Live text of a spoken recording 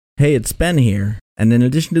Hey, it's Ben here, and in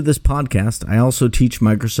addition to this podcast, I also teach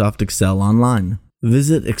Microsoft Excel online.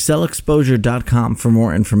 Visit excelexposure.com for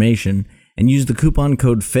more information and use the coupon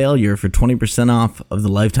code FAILURE for 20% off of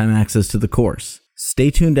the lifetime access to the course.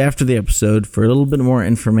 Stay tuned after the episode for a little bit more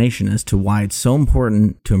information as to why it's so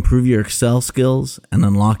important to improve your Excel skills and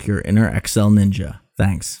unlock your inner Excel ninja.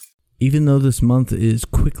 Thanks. Even though this month is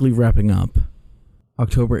quickly wrapping up,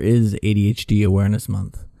 October is ADHD Awareness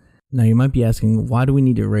Month. Now you might be asking, why do we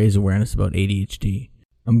need to raise awareness about ADHD?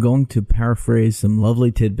 I'm going to paraphrase some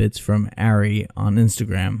lovely tidbits from Ari on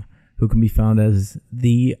Instagram, who can be found as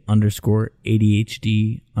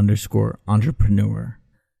the_ADHD_entrepreneur.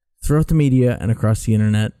 Throughout the media and across the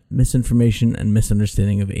internet, misinformation and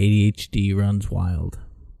misunderstanding of ADHD runs wild.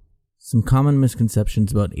 Some common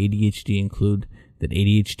misconceptions about ADHD include that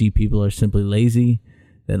ADHD people are simply lazy,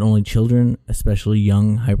 that only children, especially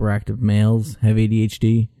young hyperactive males, have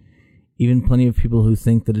ADHD, even plenty of people who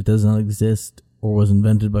think that it does not exist or was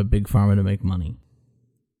invented by Big Pharma to make money.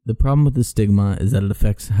 The problem with this stigma is that it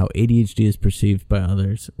affects how ADHD is perceived by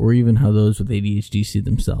others, or even how those with ADHD see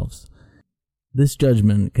themselves. This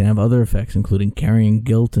judgment can have other effects, including carrying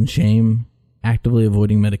guilt and shame, actively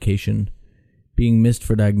avoiding medication, being missed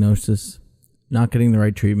for diagnosis, not getting the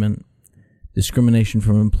right treatment, discrimination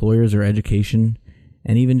from employers or education,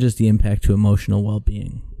 and even just the impact to emotional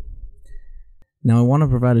well-being. Now, I want to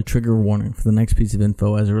provide a trigger warning for the next piece of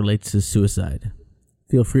info as it relates to suicide.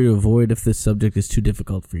 Feel free to avoid if this subject is too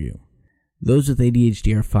difficult for you. Those with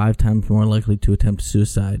ADHD are 5 times more likely to attempt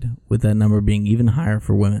suicide, with that number being even higher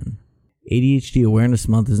for women. ADHD Awareness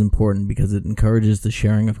Month is important because it encourages the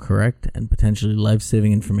sharing of correct and potentially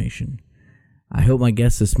life-saving information. I hope my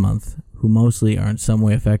guests this month, who mostly are in some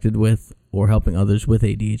way affected with or helping others with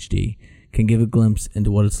ADHD, can give a glimpse into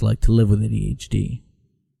what it's like to live with ADHD.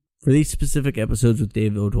 For these specific episodes with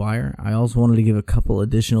Dave O'Dwyer, I also wanted to give a couple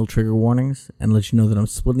additional trigger warnings and let you know that I'm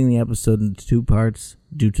splitting the episode into 2 parts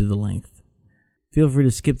due to the length. Feel free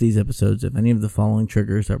to skip these episodes if any of the following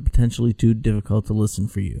triggers are potentially too difficult to listen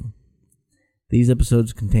for you. These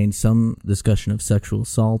episodes contain some discussion of sexual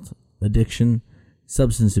assault, addiction,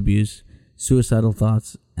 substance abuse, suicidal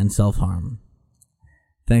thoughts, and self-harm.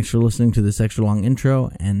 Thanks for listening to this extra long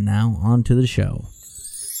intro, and now on to the show.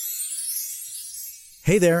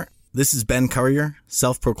 Hey there, this is Ben Currier,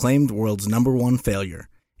 self-proclaimed world's #1 failure.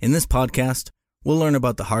 In this podcast, we'll learn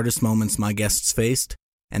about the hardest moments my guests faced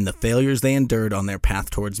and the failures they endured on their path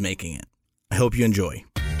towards making it. I hope you enjoy.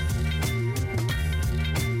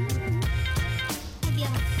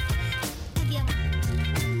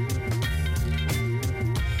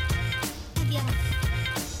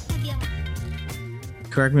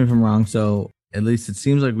 Correct me if I'm wrong, so at least it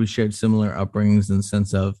seems like we shared similar upbringings in the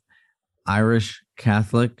sense of Irish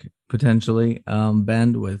Catholic, potentially,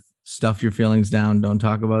 bend with stuff your feelings down, don't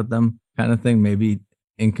talk about them kind of thing, maybe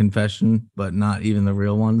in confession, but not even the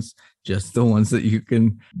real ones, just the ones that you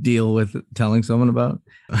can deal with telling someone about.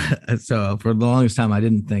 So for the longest time, I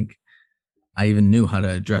didn't think I even knew how to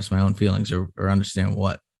address my own feelings or understand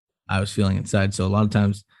what I was feeling inside. So a lot of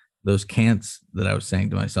times those can'ts that I was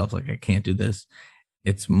saying to myself, like, I can't do this,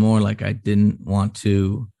 it's more like I didn't want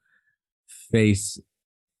to face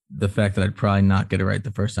the fact that I'd probably not get it right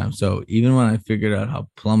the first time. So even when I figured out how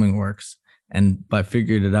plumbing works, and by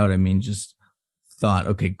figured it out, I mean just thought,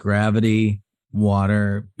 okay, gravity,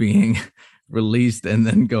 water being released and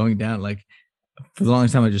then going down. Like for the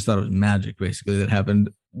longest time, I just thought it was magic, basically, that happened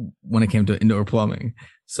when it came to indoor plumbing.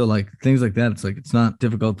 So like things like that, it's like, it's not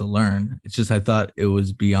difficult to learn. It's just, I thought it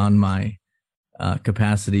was beyond my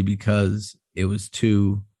capacity because it was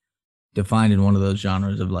too defined in one of those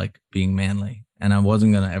genres of like being manly. And I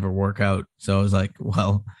wasn't going to ever work out. So I was like,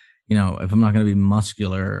 well, you know, if I'm not going to be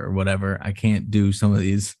muscular or whatever, I can't do some of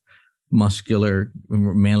these muscular,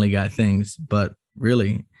 manly guy things. But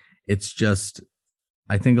really, it's just,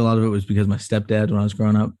 I think a lot of it was because my stepdad, when I was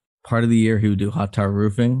growing up, part of the year he would do hot tar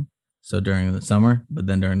roofing. So during the summer, but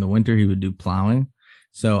then during the winter, he would do plowing.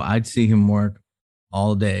 So I'd see him work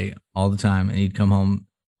all day, all the time. And he'd come home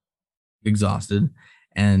exhausted.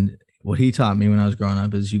 And what he taught me when I was growing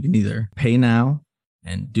up is you can either pay now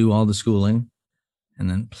and do all the schooling and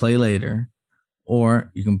then play later, or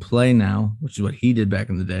you can play now, which is what he did back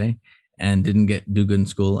in the day, and didn't do good in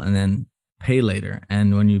school, and then pay later.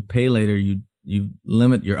 And when you pay later, you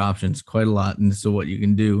limit your options quite a lot. And so what you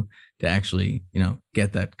can do to actually, you know,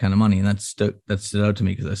 get that kind of money. And that stood out to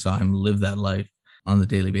me because I saw him live that life on the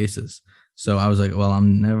daily basis. So I was like, well,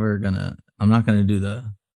 I'm not going to do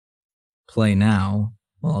the play now.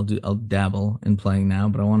 Well, I'll dabble in playing now,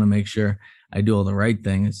 but I want to make sure I do all the right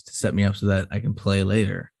things to set me up so that I can play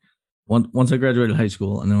later. once I graduated high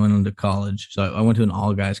school and then went into college. So I went to an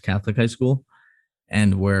all guys Catholic high school,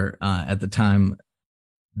 and where at the time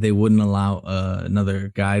they wouldn't allow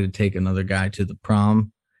another guy to take another guy to the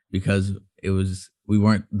prom because we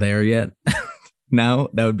weren't there yet. Now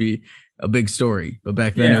that would be a big story, but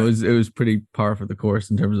back then Yeah. it was pretty par for the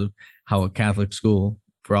course in terms of how a Catholic school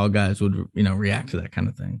for all guys would react to that kind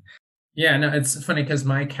of thing. Yeah, no, it's funny because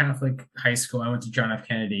my Catholic high school, I went to John F.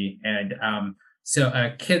 Kennedy, and so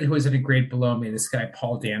a kid who was in a grade below me, this guy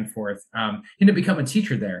Paul Danforth, he ended up become a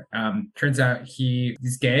teacher there. Turns out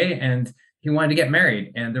he's gay and he wanted to get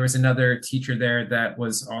married, and there was another teacher there that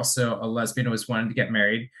was also a lesbian who was wanting to get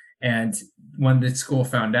married. And when the school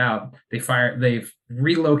found out, they've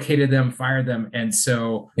relocated them, fired them, and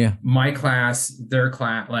so Yeah. my class, their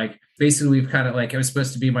class, like basically we've kind of like, it was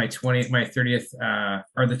supposed to be my 30th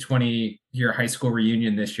or the 20-year high school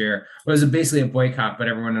reunion this year. It was basically a boycott, but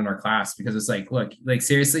everyone in our class, because it's like, look, like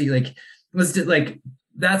seriously, like let's do like,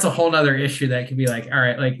 that's a whole nother issue that could be like, all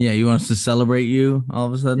right, like, Yeah, you want us to celebrate you all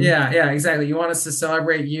of a sudden? yeah, exactly. You want us to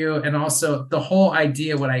celebrate you. And also the whole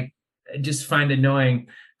idea, what I just find annoying,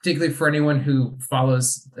 particularly for anyone who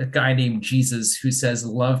follows a guy named Jesus who says,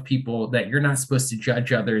 love people, that you're not supposed to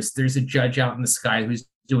judge others. There's a judge out in the sky who's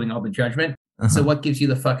doing all the judgment. So Uh-huh. what gives you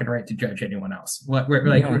the fucking right to judge anyone else? What we're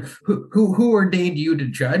like, Yeah. who ordained you to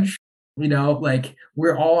judge? You know, like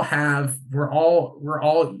we're all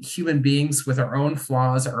human beings with our own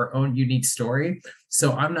flaws, our own unique story.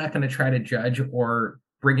 So I'm not going to try to judge or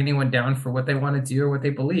bring anyone down for what they want to do or what they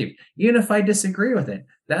believe, even if I disagree with it.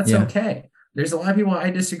 That's Yeah. okay. There's a lot of people I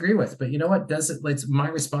disagree with, but you know what? It's my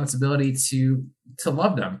responsibility to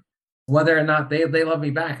love them. Whether or not they love me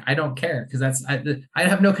back, I don't care, because I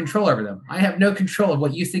have no control over them. I have no control of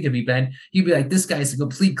what you think of me, Ben. You'd be like, this guy's a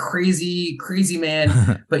complete crazy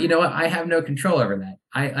man. But you know what? I have no control over that.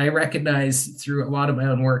 I recognize through a lot of my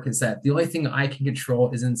own work is that the only thing I can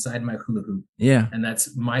control is inside my hula hoop. Yeah. And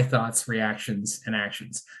that's my thoughts, reactions, and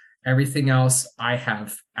actions. Everything else, I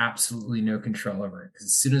have absolutely no control over it. Because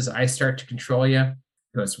as soon as I start to control you, it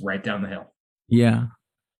goes right down the hill. Yeah.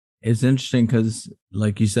 It's interesting because,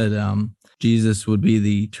 like you said, Jesus would be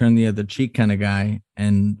the turn the other cheek kind of guy.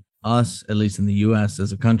 And us, at least in the US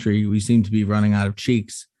as a country, we seem to be running out of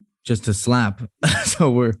cheeks just to slap.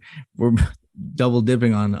 So we're double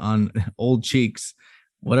dipping on old cheeks.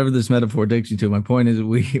 Whatever this metaphor takes you to. My point is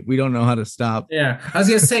we don't know how to stop. Yeah. I was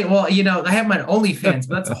gonna say, well, you know, I have my OnlyFans,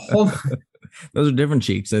 but that's a whole Those are different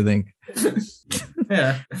cheeks, I think.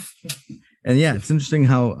 yeah. And yeah, it's interesting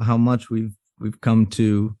how much we've come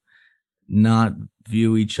to not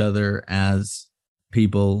view each other as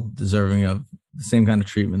people deserving of the same kind of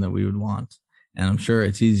treatment that we would want. And I'm sure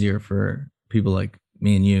it's easier for people like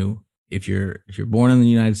me and you if you're born in the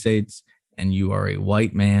United States and you are a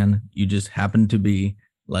white man, you just happen to be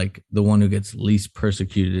like the one who gets least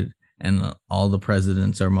persecuted, and all the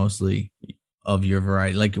presidents are mostly of your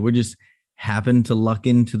variety. Like we just happen to luck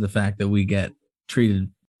into the fact that we get treated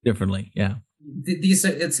differently. Yeah. These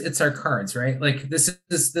it's our cards, right? Like this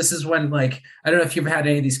is when, like, I don't know if you've had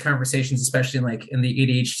any of these conversations, especially in, like, in the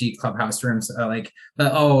ADHD clubhouse rooms, like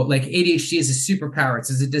ADHD is a superpower,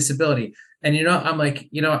 it's a disability. And you know, I'm like,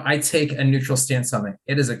 you know, I take a neutral stance on it.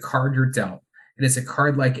 It is a card you're dealt. It is a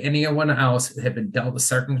card like anyone else that have been dealt a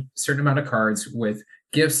certain amount of cards with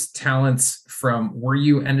gifts, talents, from where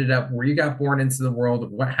you ended up, where you got born into the world,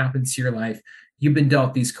 what happened to your life. You've been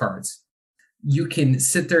dealt these cards. You can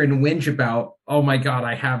sit there and whinge about, oh my God,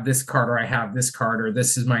 I have this card, or I have this card, or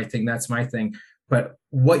this is my thing, that's my thing. But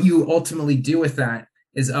what you ultimately do with that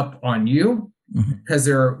is up on you, because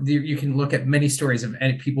you can look at many stories of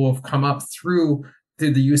people who have come up through the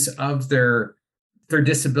use of their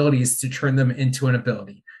disabilities to turn them into an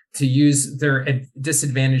ability, to use their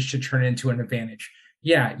disadvantage to turn it into an advantage.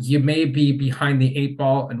 Yeah, you may be behind the eight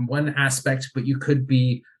ball in one aspect, but you could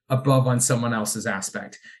be above on someone else's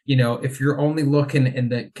aspect. You know, if you're only looking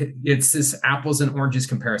it's this apples and oranges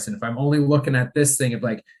comparison. If I'm only looking at this thing of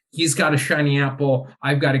like, he's got a shiny apple,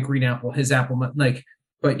 I've got a green apple, his apple, like,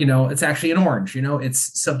 but you know, it's actually an orange, you know,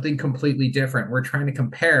 it's something completely different. We're trying to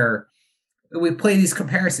compare. We play these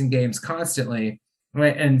comparison games constantly.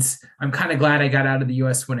 Right. And I'm kind of glad I got out of the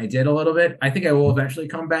US when I did a little bit. I think I will eventually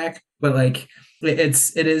come back, but like, it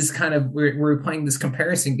is kind of, we're playing this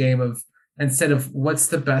comparison game of, instead of what's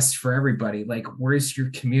the best for everybody, like where's your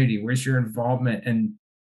community, where's your involvement. And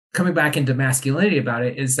coming back into masculinity about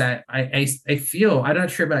it is that I feel, I'm not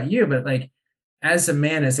sure about you, but like as a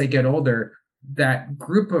man, as I get older, that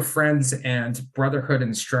group of friends and brotherhood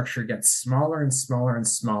and structure gets smaller and smaller and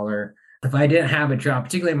smaller. if I didn't have a job,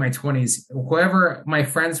 particularly in my 20s, whoever my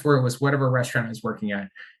friends were was whatever restaurant I was working at.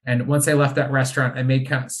 And once I left that restaurant, I made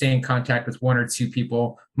stay in contact with one or two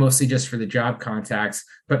people, mostly just for the job contacts.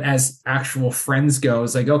 But as actual friends go,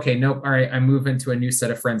 it's like, okay, nope, all right, I move into a new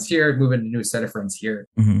set of friends here, move into a new set of friends here.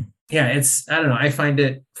 Mm-hmm. Yeah, it's, I don't know, I find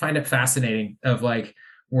it fascinating of like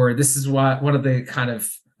where this is what one of the kind of,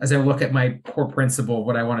 as I look at my core principle,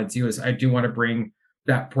 what I want to do is I do want to bring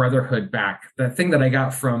that brotherhood back, that thing that I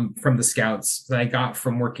got from the scouts, that I got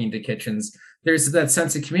from working the kitchens. There's that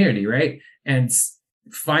sense of community, right? And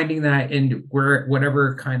finding that in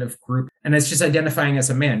whatever kind of group, and it's just identifying as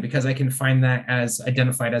a man, because I can find that as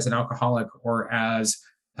identified as an alcoholic or as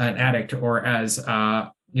an addict or as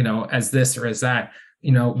as this or as that.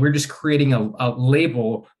 We're just creating a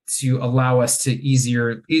label to allow us to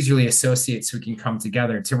easily associate, so we can come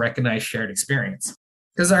together to recognize shared experience.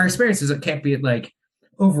 Because our experiences, it can't be like,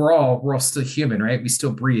 overall, we're all still human, right? We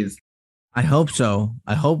still breathe. I hope so.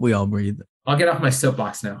 I hope we all breathe. I'll get off my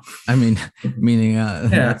soapbox now. I mean, meaning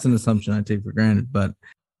that's an assumption I take for granted. But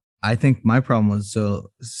I think my problem was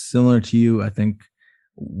so similar to you. I think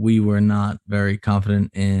we were not very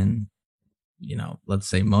confident in, let's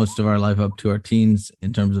say most of our life up to our teens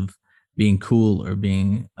in terms of being cool or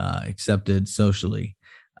being accepted socially.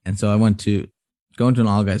 And so going to an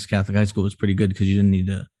all guys Catholic high school was pretty good because you didn't need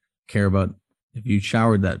to care about if you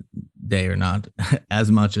showered that day or not as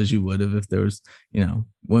much as you would have if there was,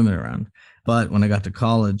 women around. But when I got to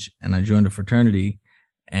college and I joined a fraternity,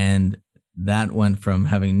 and that went from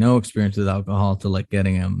having no experience with alcohol to like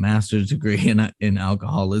getting a master's degree in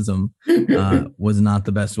alcoholism, was not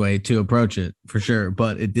the best way to approach it for sure.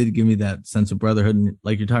 But it did give me that sense of brotherhood. And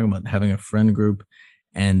like you're talking about, having a friend group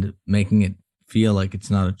and making it feel like it's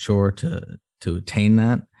not a chore to attain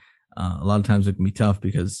that. A lot of times it can be tough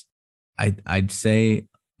because I'd say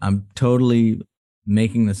I'm totally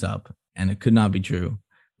making this up and it could not be true.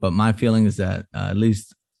 But my feeling is that at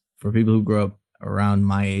least for people who grew up around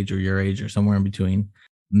my age or your age or somewhere in between,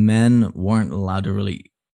 men weren't allowed to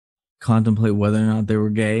really contemplate whether or not they were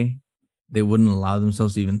gay. They wouldn't allow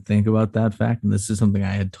themselves to even think about that fact. And this is something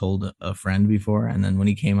I had told a friend before. And then when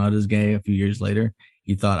he came out as gay a few years later,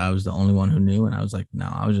 he thought I was the only one who knew. And I was like, no,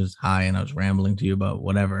 I was just high and I was rambling to you about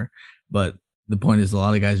whatever. But the point is, a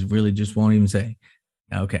lot of guys really just won't even say,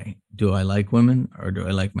 okay, do I like women or do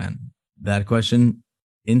I like men? That question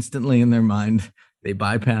instantly in their mind, they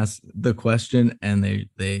bypass the question and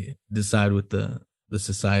they decide with the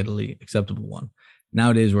societally acceptable one.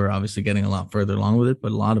 Nowadays, we're obviously getting a lot further along with it,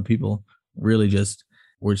 but a lot of people really just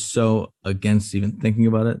were so against even thinking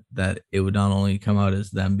about it that it would not only come out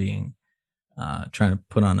as them being trying to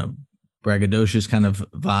put on a braggadocious kind of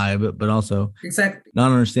vibe, but also exactly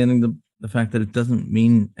not understanding the fact that it doesn't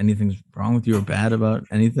mean anything's wrong with you or bad about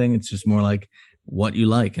anything. It's just more like what you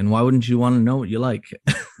like. And why wouldn't you want to know what you like?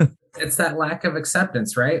 It's that lack of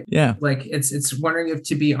acceptance, right? Yeah. Like it's wondering if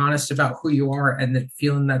to be honest about who you are, and then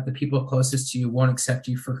feeling that the people closest to you won't accept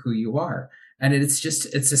you for who you are. And it's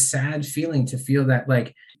a sad feeling to feel that,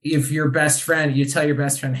 like, if your best friend, you tell your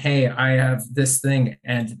best friend, hey, I have this thing,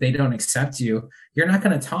 and they don't accept you, you're not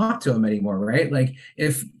going to talk to them anymore, right? Like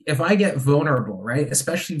if I get vulnerable, right?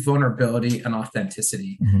 Especially vulnerability and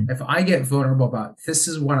authenticity. Mm-hmm. If I get vulnerable about this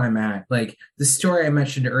is what I'm at, like the story I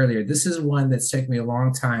mentioned earlier, this is one that's taken me a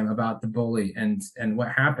long time about the bully and what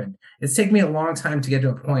happened. It's taken me a long time to get to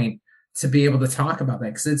a point to be able to talk about that,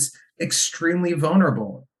 because it's extremely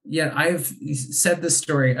vulnerable. Yet I've said this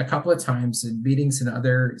story a couple of times in meetings and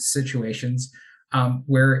other situations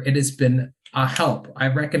where it has been a help. I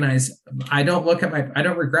recognize I don't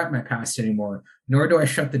regret my past anymore, nor do I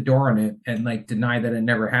shut the door on it and like deny that it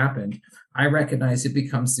never happened. I recognize it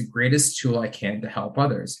becomes the greatest tool I can to help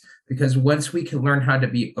others, because once we can learn how to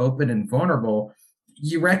be open and vulnerable,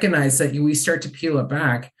 you recognize that we start to peel it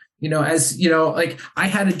back. As like I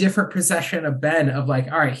had a different perception of Ben of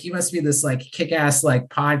like, all right, he must be this like kick-ass like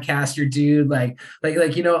podcaster dude, like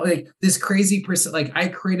this crazy person. Like I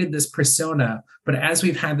created this persona, but as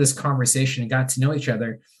we've had this conversation and got to know each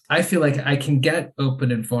other, I feel like I can get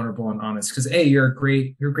open and vulnerable and honest because you're a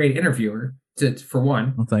great interviewer. For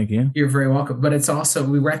one. Well, thank you. You're very welcome. But it's also,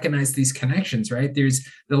 we recognize these connections, right? There's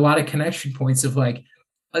a lot of connection points of like,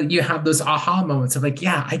 you have those aha moments of like,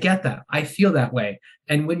 yeah, I get that. I feel that way.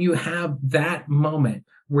 And when you have that moment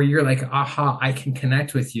where you're like, aha, I can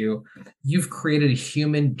connect with you, you've created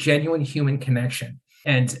a genuine human connection.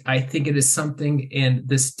 And I think it is something in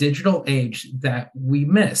this digital age that we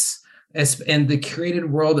miss. And the curated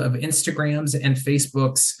world of Instagrams and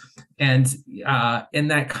Facebooks and in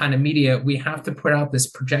that kind of media, we have to put out this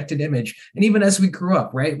projected image. And even as we grew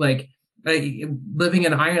up, right? Like, like, living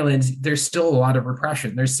in Ireland, there's still a lot of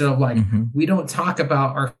repression. There's still like, Hmm. we don't talk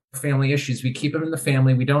about our family issues. We keep them in the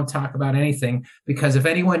family. We don't talk about anything because if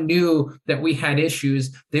anyone knew that we had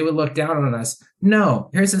issues, they would look down on us. No,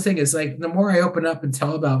 here's the thing is like, the more I open up and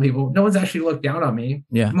tell about people, no one's actually looked down on me.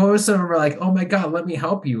 Yeah. Most of them are like, oh my God, let me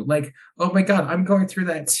help you. Like, oh my God, I'm going through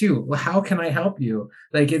that too. Well, how can I help you?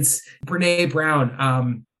 Like it's Brene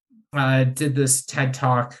Brown did this TED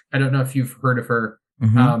talk. I don't know if you've heard of her.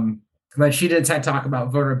 Hmm. Um, but she did a TED talk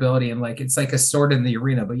about vulnerability and like it's like a sword in the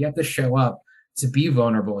arena, but you have to show up to be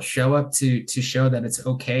vulnerable, show up to show that it's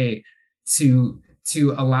okay to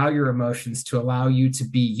allow your emotions, to allow you to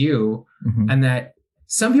be you, Hmm. and that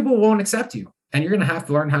some people won't accept you. And you're gonna have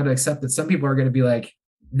to learn how to accept that some people are gonna be like,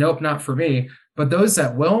 nope, not for me. But those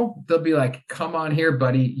that will, they'll be like, come on here,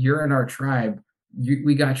 buddy, you're in our tribe.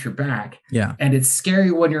 We got your back. Yeah. And it's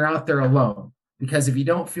scary when you're out there alone because if you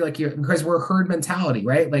don't feel like you, because we're herd mentality,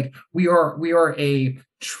 right? Like we are a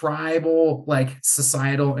tribal, like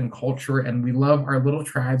societal and culture, and we love our little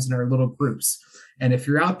tribes and our little groups. And if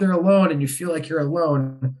you're out there alone and you feel like you're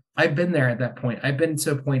alone, I've been there at that point. I've been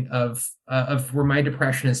to a point of where my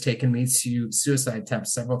depression has taken me to suicide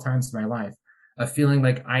attempts several times in my life, of feeling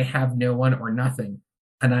like I have no one or nothing,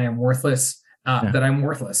 and I am worthless. Yeah. That I'm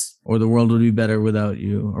worthless. Or the world would be better without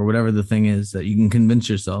you, or whatever the thing is that you can convince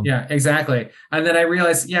yourself. Yeah, exactly. And then I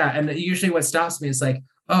realized, yeah, and usually what stops me is like,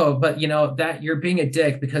 oh, but you know that you're being a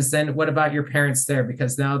dick because then what about your parents there?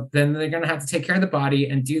 Because now then they're gonna have to take care of the body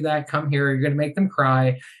and do that. Come here, you're gonna make them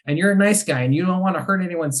cry, and you're a nice guy, and you don't want to hurt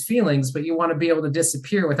anyone's feelings, but you want to be able to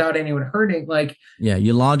disappear without anyone hurting. Like, Yeah,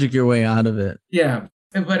 you logic your way out of it. yeah.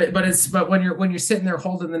 But when you're sitting there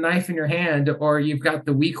holding the knife in your hand or you've got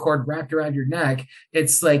the weak cord wrapped around your neck,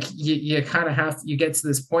 it's like you kind of have to, you get to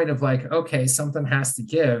this point of like, okay, something has to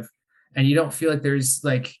give, and you don't feel like there's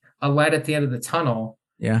like a light at the end of the tunnel.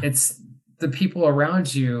 Yeah. It's the people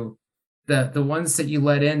around you, the ones that you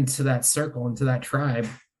let into that circle, into that tribe,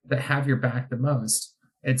 that have your back the most.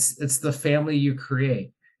 It's the family you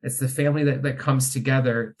create. It's the family that comes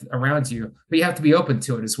together around you, but you have to be open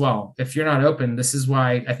to it as well. If you're not open, this is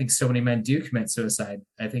why I think so many men do commit suicide.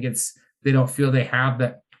 I think it's, they don't feel they have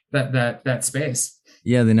that space.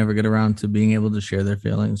 Yeah, they never get around to being able to share their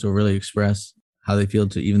feelings or really express how they feel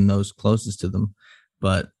to even those closest to them.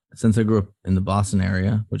 But since I grew up in the Boston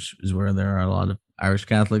area, which is where there are a lot of Irish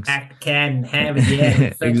Catholics. I can have it,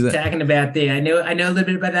 yeah. What you Exactly. talking about there? I know a little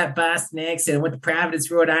bit about that Boston accent. I went to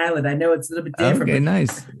Providence, Rhode Island. I know it's a little bit different. Okay,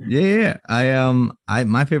 nice. Yeah. I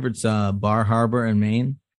my favorite's Bar Harbor in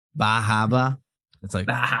Maine. Bar Harbor. It's like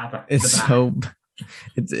Bahaba, it's so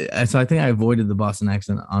so I think I avoided the Boston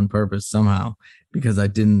accent on purpose somehow because I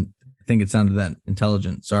didn't think it sounded that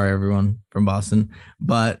intelligent. Sorry, everyone from Boston,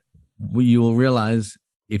 but you will realize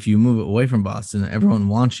if you move away from Boston, everyone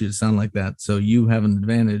wants you to sound like that. So you have an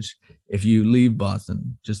advantage if you leave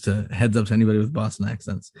Boston. Just a heads up to anybody with Boston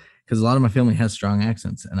accents, because a lot of my family has strong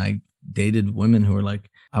accents, and I dated women who were like,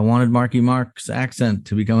 "I wanted Marky Mark's accent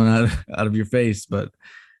to be coming out of your face, but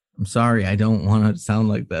I'm sorry, I don't want to sound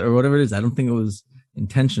like that," or whatever it is. I don't think it was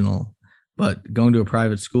intentional, but going to a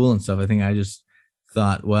private school and stuff, I think I just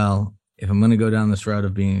thought, well, if I'm going to go down this route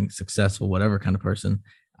of being successful, whatever kind of person,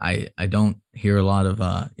 I don't hear a lot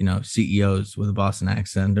of CEOs with a Boston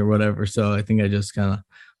accent or whatever. So I think I just kind of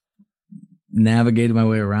navigated my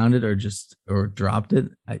way around it or dropped it.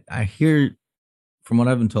 I hear, from what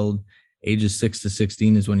I've been told, ages 6 to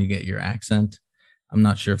 16 is when you get your accent. I'm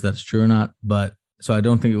not sure if that's true or not, but so I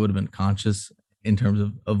don't think it would have been conscious in terms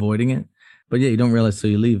of avoiding it. But yeah, you don't realize till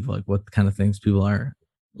you leave like what kind of things people are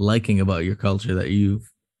liking about your culture that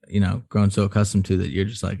you've grown so accustomed to that you're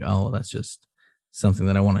just like, oh, well, that's just something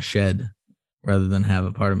that I want to shed rather than have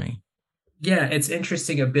a part of me. Yeah, it's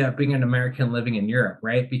interesting about being an American living in Europe,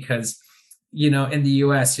 right? Because, in the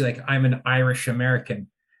US, you're like, I'm an Irish American.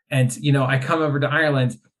 And, I come over to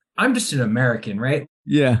Ireland, I'm just an American, right?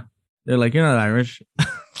 Yeah. They're like, you're not Irish.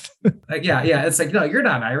 Like, yeah. It's like, no, you're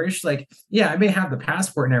not Irish. Like, yeah, I may have the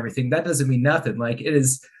passport and everything. That doesn't mean nothing. Like, it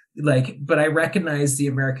is like, but I recognize the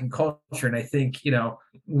American culture. And I think,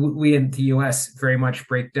 we in the US very much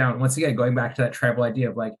break down, once again, going back to that tribal idea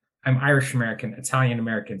of like, I'm Irish American, Italian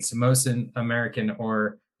American, Samoan American,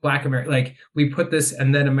 or Black American. Like we put this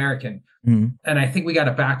and then American. Mm. And I think we got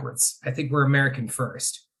it backwards. I think we're American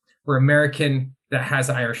first. We're American that has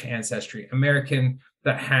Irish ancestry, American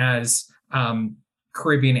that has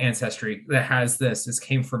Caribbean ancestry, that has this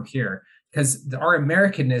came from here. Because our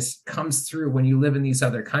Americanness comes through when you live in these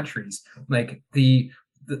other countries. Like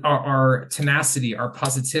our tenacity, our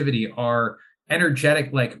positivity, our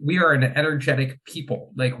energetic, like we are an energetic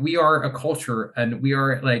people, like we are a culture, and we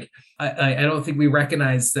are like I don't think we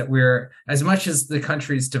recognize that we're, as much as the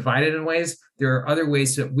country is divided in ways, there are other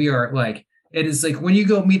ways that we are like, it is like when you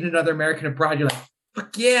go meet another American abroad, you're like,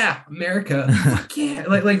 fuck yeah, America, fuck yeah,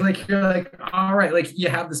 like you're like, all right, like you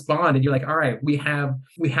have this bond, and you're like, all right, we have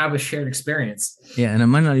a shared experience. Yeah, and it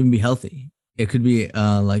might not even be healthy. It could be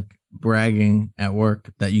like bragging at work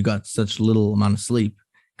that you got such little amount of sleep.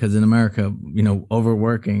 Because in America,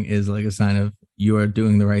 overworking is like a sign of you are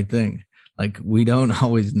doing the right thing. Like we don't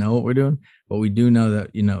always know what we're doing, but we do know that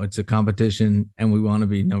it's a competition and we want to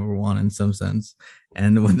be number one in some sense.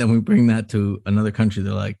 And when then we bring that to another country,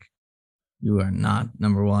 they're like, you are not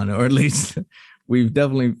number one, or at least we've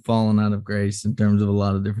definitely fallen out of grace in terms of a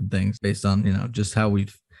lot of different things based on just how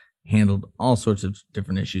we've handled all sorts of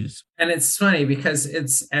different issues. And it's funny because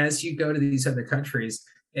it's, as you go to these other countries,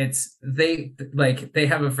 it's they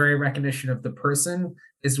have a very recognition of the person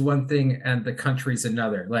is one thing and the country's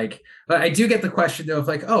another. Like, but I do get the question though of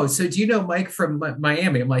like, oh, so do you know Mike from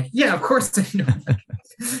Miami? I'm like, yeah, of course I know Mike.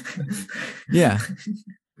 Yeah.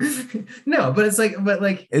 No, but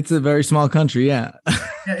it's a very small country. Yeah.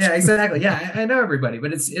 Yeah, exactly. Yeah, I know everybody,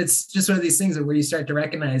 but it's just one of these things where you start to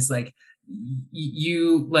recognize like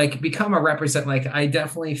you like become a represent. Like I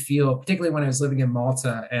definitely feel, particularly when I was living in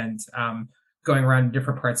Malta and going around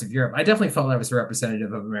different parts of Europe, I definitely felt I was a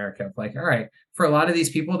representative of America. Like, all right, for a lot of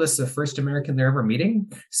these people, this is the first American they're ever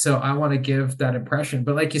meeting. So I want to give that impression.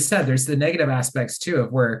 But like you said, there's the negative aspects too,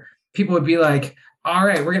 of where people would be like, all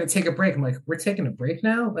right, we're going to take a break. I'm like, we're taking a break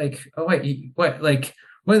now? Like, oh, wait, what? Like,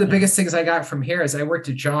 one of the biggest things I got from here is I worked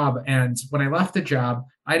a job. And when I left the job,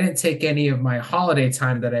 I didn't take any of my holiday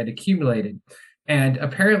time that I'd accumulated. And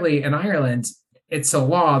apparently in Ireland, it's a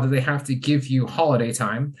law that they have to give you holiday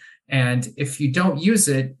time. And if you don't use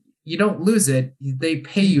it, you don't lose it. They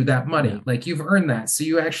pay you that money. Yeah. Like you've earned that.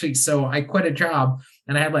 So I quit a job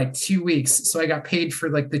and I had like 2 weeks. So I got paid for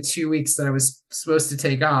like the 2 weeks that I was supposed to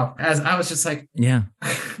take off, as I was just like, yeah,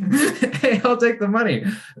 hey, I'll take the money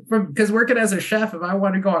because working as a chef, if I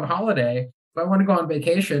want to go on holiday, if I want to go on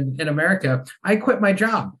vacation in America, I quit my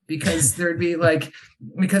job because there'd be like,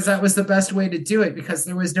 because that was the best way to do it, because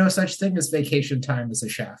there was no such thing as vacation time as a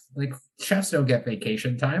chef. Like chefs don't get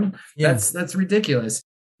vacation time. Yeah. That's ridiculous.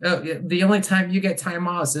 The only time you get time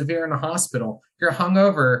off is if you're in a hospital, you're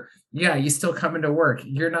hungover. Yeah, you still come into work.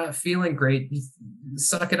 You're not feeling great. You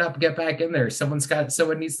suck it up, get back in there. Someone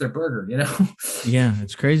needs their burger, Yeah,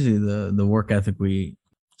 it's crazy the work ethic we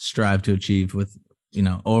strive to achieve with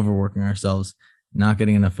overworking ourselves, not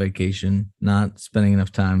getting enough vacation, not spending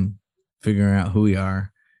enough time figuring out who we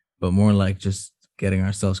are, but more like just getting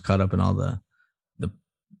ourselves caught up in all the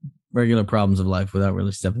regular problems of life without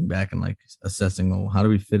really stepping back and like assessing, well, how do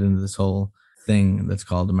we fit into this whole thing that's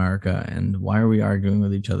called America, and why are we arguing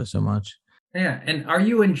with each other so much? Yeah. And are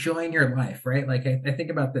you enjoying your life, right? Like I think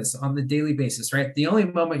about this on the daily basis, right? The only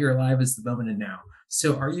moment you're alive is the moment of now.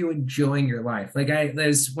 So are you enjoying your life? Like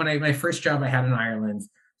my first job I had in Ireland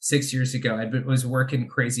 6 years ago, was working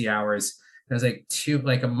crazy hours. I was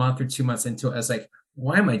like a month or 2 months into it. I was like,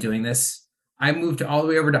 why am I doing this? I moved all the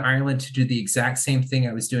way over to Ireland to do the exact same thing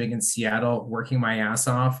I was doing in Seattle, working my ass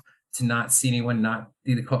off to not see anyone,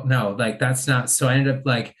 that's not. So I ended up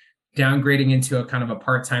like downgrading into a kind of a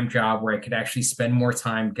part-time job where I could actually spend more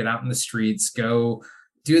time, get out in the streets, go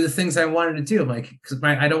do the things I wanted to do. Like, because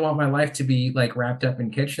I don't want my life to be like wrapped up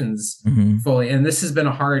in kitchens fully. And this has been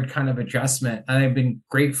a hard kind of adjustment. And I've been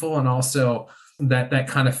grateful. And also that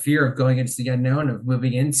kind of fear of going into the unknown, of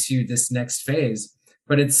moving into this next phase.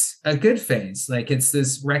 But it's a good phase. Like it's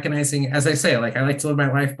this recognizing, as I say, like I like to live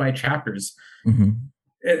my life by chapters. Mm-hmm.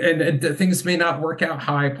 And things may not work out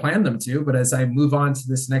how I planned them to, but as I move on to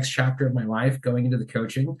this next chapter of my life, going into the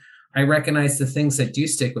coaching, I recognize the things that do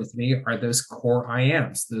stick with me are those core I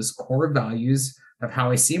ams, those core values of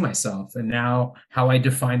how I see myself, and now how I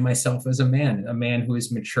define myself as a man who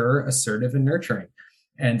is mature, assertive, and nurturing.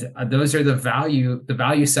 And those are the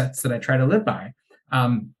value sets that I try to live by.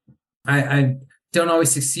 I don't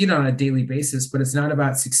always succeed on a daily basis, but it's not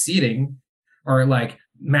about succeeding or like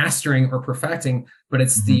mastering or perfecting, but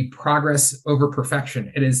it's the progress over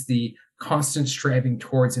perfection. It is the constant striving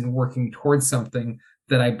towards and working towards something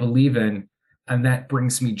that I believe in, and that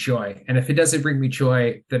brings me joy. And if it doesn't bring me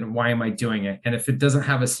joy, then why am I doing it? And if it doesn't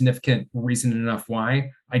have a significant reason enough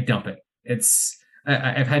why, I dump it.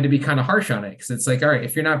 I've had to be kind of harsh on it, because it's like, all right,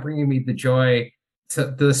 if you're not bringing me the joy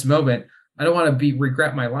to this moment, I don't want to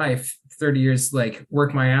regret my life 30 years, like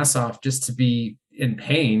work my ass off just to be in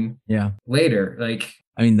pain later. Like,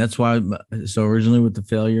 I mean, that's why. So originally with the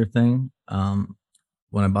failure thing,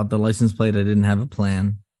 when I bought the license plate, I didn't have a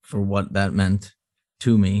plan for what that meant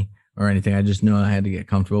to me or anything. I just knew I had to get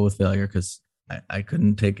comfortable with failure because I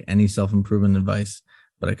couldn't take any self-improvement advice,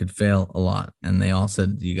 but I could fail a lot. And they all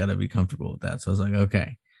said, you got to be comfortable with that. So I was like,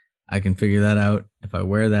 okay, I can figure that out. If I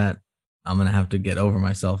wear that, I'm going to have to get over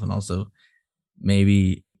myself and also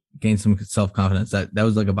maybe gain some self-confidence. That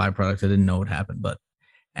was like a byproduct. I didn't know what happened, but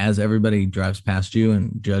as everybody drives past you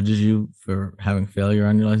and judges you for having failure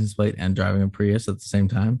on your license plate and driving a Prius at the same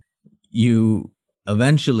time, you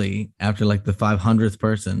eventually, after like the 500th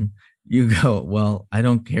person, you go, well, I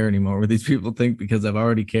don't care anymore what these people think because I've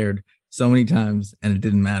already cared so many times and it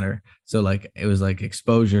didn't matter. So like, it was like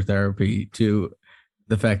exposure therapy to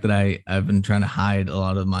the fact that I've been trying to hide a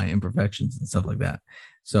lot of my imperfections and stuff like that.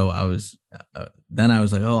 So then I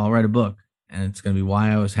was like, oh, I'll write a book and it's going to be why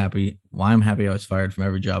I'm happy I was fired from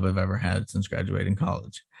every job I've ever had since graduating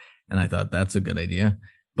college. And I thought that's a good idea,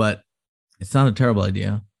 but it's not a terrible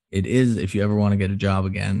idea. It is if you ever want to get a job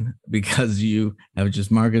again, because you have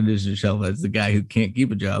just marketed yourself as the guy who can't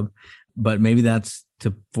keep a job. But maybe that's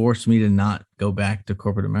to force me to not go back to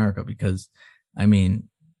corporate America, because I mean,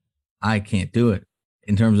 I can't do it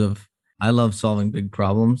in terms of, I love solving big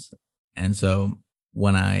problems. And so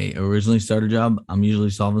when I originally start a job, I'm usually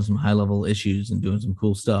solving some high level issues and doing some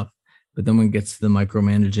cool stuff. But then when it gets to the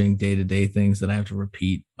micromanaging day-to-day things that I have to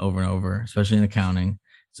repeat over and over, especially in accounting.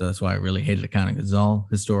 So that's why I really hated accounting, because it's all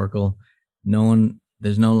historical.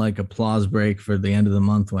 There's no like applause break for the end of the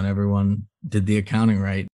month when everyone did the accounting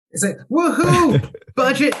right. It's like, woohoo,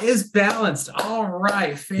 budget is balanced. All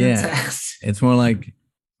right, fantastic. Yeah. It's more like,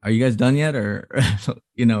 are you guys done yet? Or,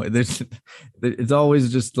 it's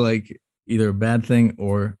always just like either a bad thing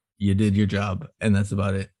or you did your job and that's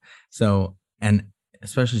about it. So, and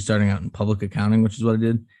especially starting out in public accounting, which is what I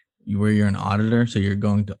did, where you're an auditor. So you're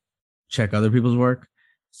going to check other people's work.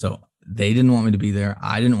 So they didn't want me to be there.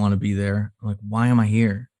 I didn't want to be there. I'm like, why am I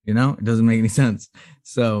here? It doesn't make any sense.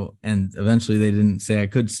 So, and eventually they didn't say I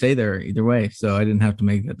could stay there either way. So I didn't have to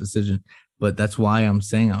make that decision. But that's why I'm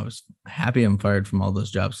saying I was happy I'm fired from all those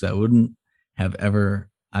jobs. So I wouldn't have ever,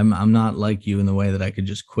 I'm not like you in the way that I could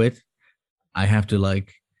just quit. I have to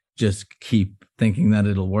like just keep thinking that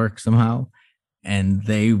it'll work somehow. And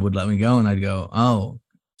they would let me go and I'd go, oh,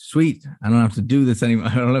 sweet. I don't have to do this anymore.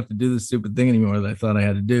 I don't have to do this stupid thing anymore that I thought I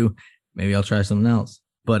had to do. Maybe I'll try something else.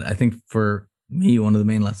 But I think for me, one of the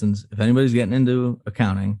main lessons, if anybody's getting into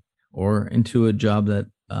accounting or into a job that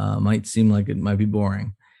might seem like it might be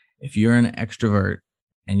boring, if you're an extrovert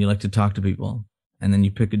and you like to talk to people, and then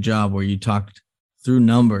you pick a job where you talked through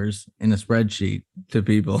numbers in a spreadsheet to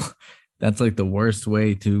people, that's like the worst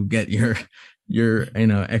way to get your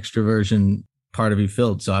extroversion part of you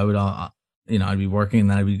filled. So I would I'd be working and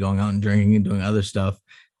then I'd be going out and drinking and doing other stuff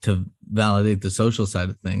to validate the social side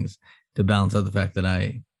of things, to balance out the fact that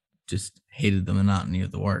I just hated the monotony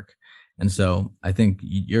of the work. And so I think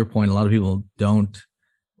your point, a lot of people don't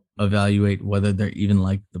evaluate whether they're even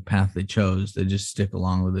like the path they chose. They just stick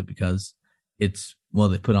along with it because they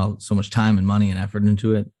put out so much time and money and effort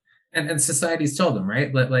into it. And society's told them,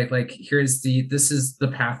 right? Like this is the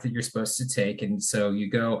path that you're supposed to take. And so you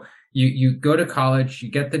go to college, you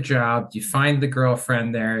get the job, you find the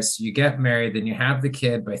girlfriend there, so you get married, then you have the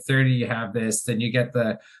kid, by 30 you have this, then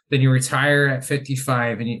you retire at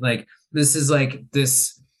 55, and this is like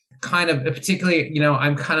this kind of, particularly,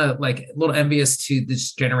 I'm kind of like a little envious to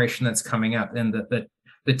this generation that's coming up, and the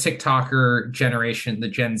TikToker generation, the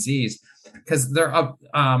Gen Zs, because they're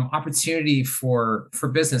opportunity for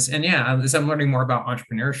business. And yeah, as I'm learning more about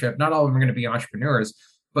entrepreneurship, not all of them are going to be entrepreneurs,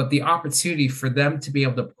 but the opportunity for them to be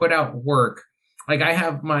able to put out work. Like I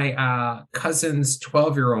have my cousin's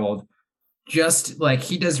 12-year-old, just like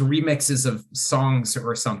he does remixes of songs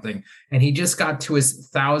or something, and he just got to his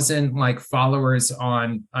 1,000 followers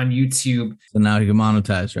on YouTube. So now he can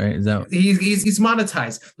monetize, right? Is that he's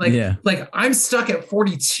monetized? Like I'm stuck at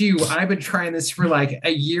 42. I've been trying this for like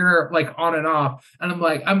a year, on and off, and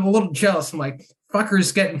I'm a little jealous. I'm like,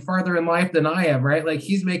 fucker's getting farther in life than I am, right? Like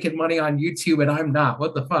he's making money on YouTube and I'm not.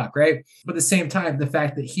 What the fuck, right? But at the same time, the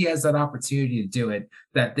fact that he has that opportunity to do it,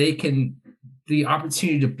 that the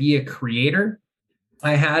opportunity to be a creator.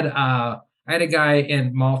 I had a guy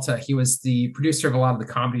in Malta. He was the producer of a lot of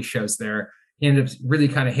the comedy shows there. He ended up really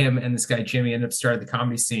kind of, him and this guy Jimmy ended up starting the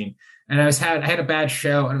comedy scene. And I had a bad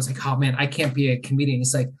show and I was like, oh man, I can't be a comedian.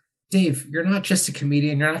 He's like, Dave, you're not just a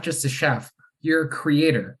comedian. You're not just a chef. You're a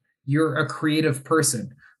creator. You're a creative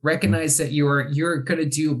person. Recognize that you're going to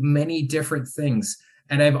do many different things.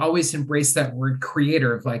 And I've always embraced that word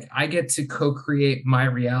creator of like, I get to co-create my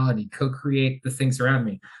reality, co-create the things around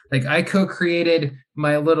me. Like I co-created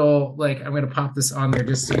my little, like, I'm going to pop this on there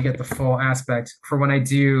just so you get the full aspect for when I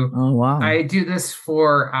do. Oh, wow. I do this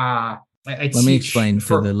for, I Let me teach explain to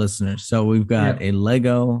for, the listeners. So we've got yeah. a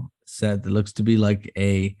Lego set that looks to be like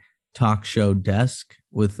a talk show desk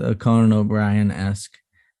with a Conan O'Brien-esque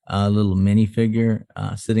little minifigure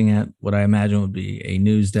sitting at what I imagine would be a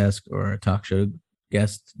news desk or a talk show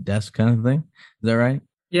guest desk kind of thing. Is that right?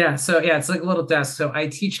 Yeah. So yeah, it's like a little desk. So I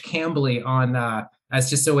teach Cambly on, as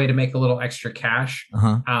just a way to make a little extra cash,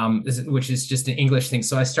 Uh-huh. which is just an English thing.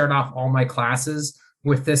 So I start off all my classes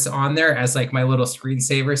with this on there as like my little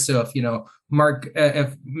screensaver. So if, Mark,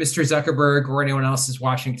 if Mr. Zuckerberg or anyone else is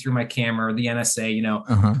watching through my camera or the NSA,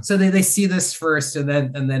 Uh-huh. so they see this first and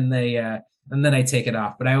then I take it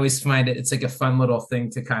off. But I always find it's like a fun little thing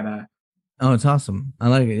to kind of, Oh, it's awesome. I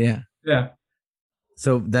like it. Yeah. yeah.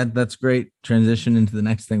 So that's great transition into the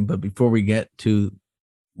next thing. But before we get to,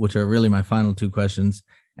 which are really my final two questions,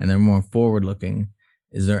 and they're more forward looking,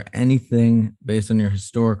 is there anything based on your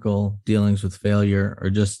historical dealings with failure or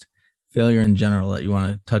just failure in general that you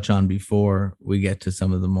want to touch on before we get to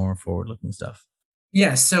some of the more forward looking stuff?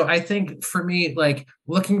 Yeah, so I think for me, like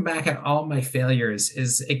looking back at all my failures,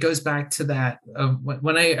 is it goes back to that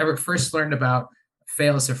when I ever first learned about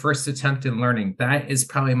fail as a first attempt in learning. That is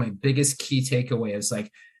probably my biggest key takeaway. Is like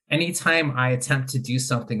anytime I attempt to do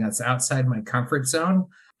something that's outside my comfort zone,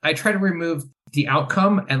 I try to remove the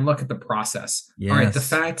outcome and look at the process. All right, the Yes.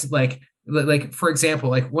 fact, like for example,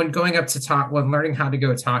 like when going up to talk, when learning how to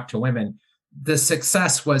go talk to women, the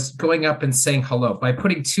success was going up and saying hello by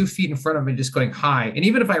putting 2 feet in front of me, just going hi. And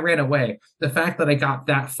even if I ran away, the fact that I got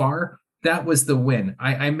that far, that was the win.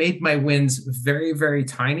 I made my wins very, very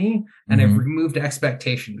tiny, and I've Mhm. removed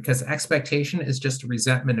expectation because expectation is just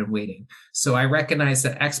resentment and waiting. So I recognize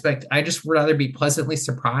that I just would rather be pleasantly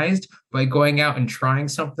surprised by going out and trying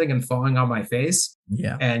something and falling on my face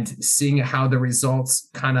Yeah. and seeing how the results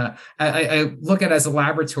kind of, I look at it as a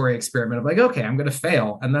laboratory experiment of like, okay, I'm going to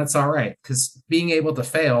fail, and that's all right, because being able to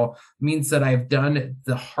fail means that I've done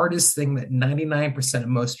the hardest thing that 99% of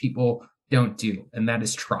most people don't do, and that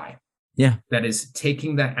is try. Yeah. That is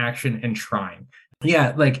taking that action and trying.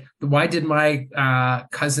 Yeah, like why did my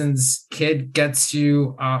cousin's kid get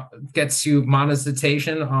to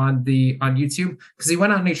monetization on YouTube? Because he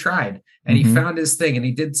went out and he tried and he Mhm. found his thing and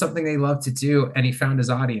he did something they love to do and he found his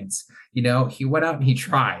audience. He went out and he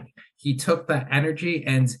tried. He took that energy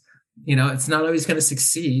and it's not always going to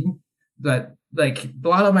succeed, but like a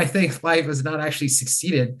lot of my life has not actually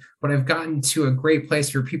succeeded, but I've gotten to a great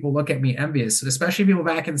place where people look at me envious, especially people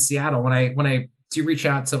back in Seattle. When I do reach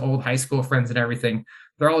out to old high school friends and everything,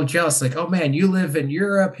 they're all jealous. Like, oh man, you live in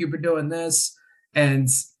Europe, you've been doing this. And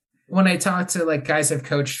when I talk to like guys I've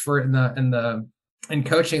coached for in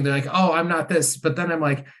coaching, they're like, oh, I'm not this. But then I'm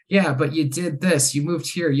like, yeah, but you did this, you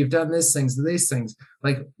moved here, you've done these things.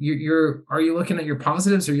 Like are you looking at your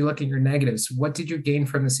positives or are you looking at your negatives? What did you gain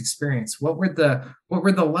from this experience? What were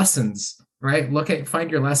the lessons? Right?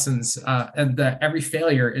 Find your lessons. And that every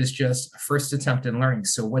failure is just a first attempt in learning.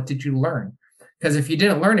 So what did you learn? Because if you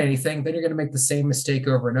didn't learn anything, then you're going to make the same mistake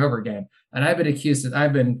over and over again. And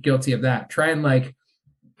I've been guilty of that. Trying like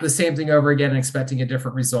the same thing over again and expecting a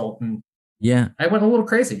different result. And Yeah. I went a little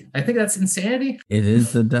crazy. I think that's insanity. It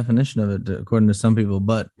is the definition of it, according to some people,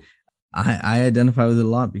 but I identify with it a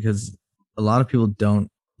lot because a lot of people don't,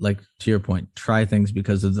 like to your point, try things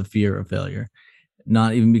because of the fear of failure,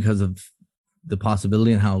 not even because of the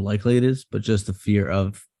possibility and how likely it is, but just the fear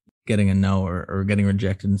of getting a no or getting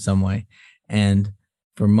rejected in some way. And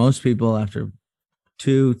for most people, after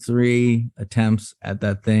 2-3 attempts at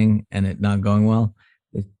that thing and it not going well,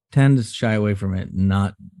 they tend to shy away from it and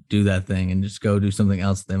not do that thing and just go do something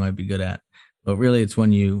else they might be good at. But really, it's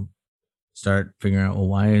when you start figuring out, well,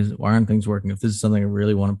 why aren't things working? If this is something I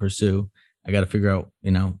really want to pursue, I got to figure out,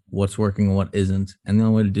 what's working and what isn't. And the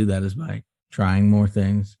only way to do that is by trying more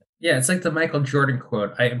things. Yeah, it's like the Michael Jordan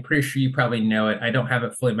quote. I'm pretty sure you probably know it. I don't have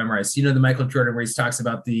it fully memorized. The Michael Jordan where he talks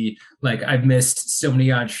about I've missed so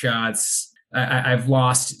many odd shots. I've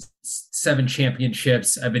lost 7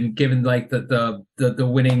 championships. I've been given like the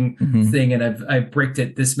winning thing, and I've bricked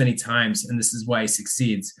it this many times, and this is why he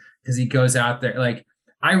succeeds, because he goes out there. Like,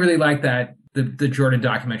 I really like that the Jordan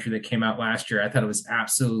documentary that came out last year. I thought it was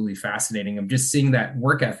absolutely fascinating. I'm just seeing that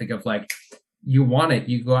work ethic of like, you want it,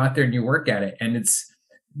 you go out there and you work at it, and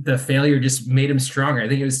the failure just made him stronger. I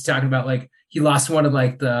think he was talking about like he lost one of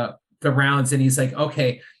like the rounds, and he's like,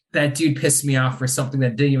 okay, that dude pissed me off for something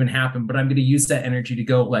that didn't even happen, but I'm going to use that energy to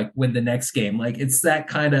go like win the next game. Like, it's that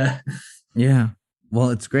kind of. Yeah. Well,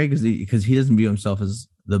 it's great because he doesn't view himself as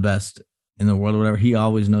the best in the world or whatever. He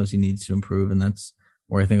always knows he needs to improve. And that's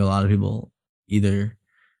where I think a lot of people, either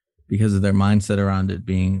because of their mindset around it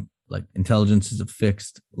being like intelligence is a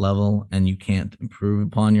fixed level and you can't improve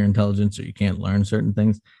upon your intelligence or you can't learn certain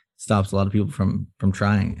things, stops a lot of people from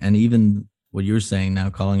trying. And even what you're saying now,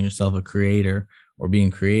 calling yourself a creator or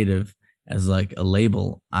being creative as like a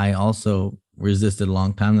label, I also resisted a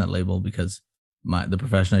long time that label because the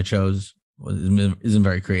profession I chose isn't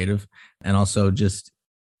very creative, and also just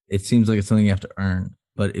it seems like it's something you have to earn.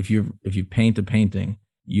 But if you paint a painting,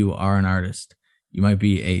 you are an artist. You might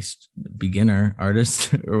be a beginner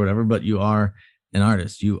artist or whatever, but you are an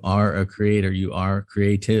artist. You are a creator. You are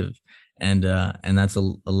creative, and that's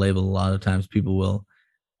a label. A lot of times, people will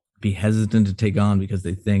be hesitant to take on because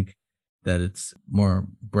they think that it's more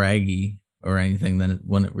braggy or anything than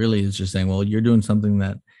when it really is just saying, well, you're doing something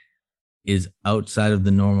that is outside of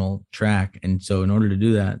the normal track, and so in order to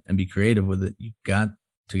do that and be creative with it, you've got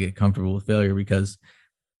to get comfortable with failure, because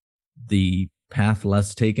the path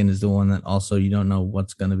less taken is the one that also you don't know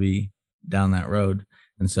what's going to be down that road.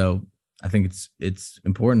 And so I think it's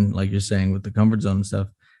important, like you're saying, with the comfort zone and stuff.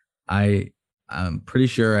 I'm pretty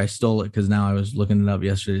sure I stole it because now I was looking it up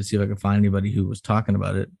yesterday to see if I could find anybody who was talking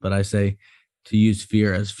about it. But I say to use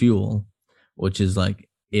fear as fuel, which is like,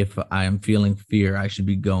 if I am feeling fear, I should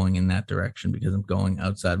be going in that direction because I'm going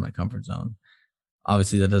outside my comfort zone.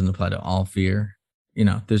 Obviously, that doesn't apply to all fear. You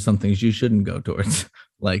know, there's some things you shouldn't go towards,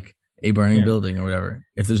 like a burning building or whatever,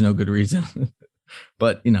 if there's no good reason.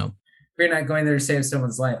 But, you know, you're not going there to save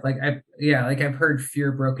someone's life. I've heard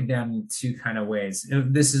fear broken down in two kind of ways.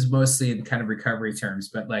 This is mostly in kind of recovery terms,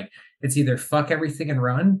 but like it's either fuck everything and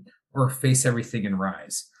run or face everything and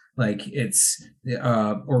rise. Like it's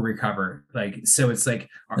or recover. Like so it's like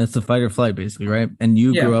that's the fight or flight basically, right? And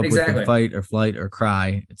you grew up with the fight or flight or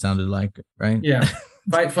cry, it sounded like, right? Yeah.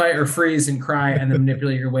 Fight, flight, or freeze and cry and then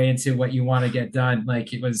manipulate your way into what you want to get done.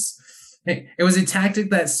 Like it was a tactic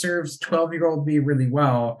that serves 12-year-old me really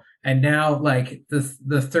well. And now like the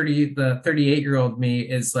 38-year-old me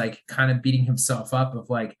is like kind of beating himself up of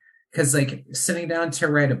like, because like sitting down to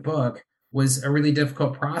write a book was a really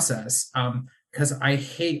difficult process. Because I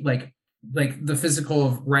hate like the physical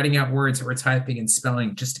of writing out words or typing and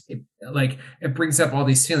spelling. Just it brings up all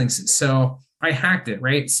these feelings. So I hacked it,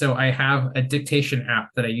 right? So I have a dictation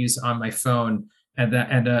app that I use on my phone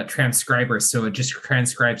and a transcriber, so it just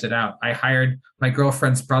transcribes it out. I hired my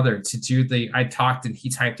girlfriend's brother to do I talked and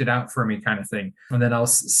he typed it out for me, kind of thing. And then I've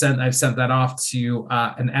sent that off to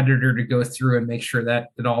an editor to go through and make sure that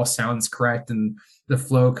it all sounds correct and the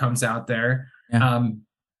flow comes out there. Yeah.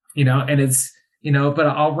 And it's. But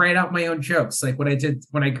I'll write out my own jokes. Like what I did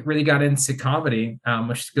when I really got into comedy,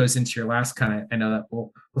 which goes into your last kind of, I know that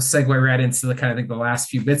we'll segue right into the kind of the last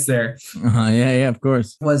few bits there. Yeah, of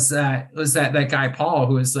course. Was that guy, Paul,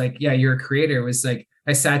 who was like, yeah, you're a creator. Was like,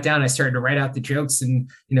 I sat down, I started to write out the jokes and,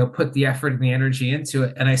 put the effort and the energy into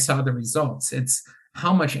it. And I saw the results. It's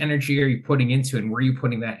how much energy are you putting into it? And where are you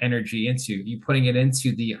putting that energy into? Are you putting it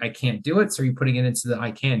into the, I can't do it? So are you putting it into the, I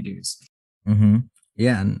can do's? Mm-hmm.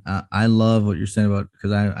 Yeah, and I love what you're saying about,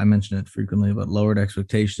 because I mention it frequently about lowered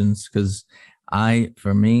expectations, because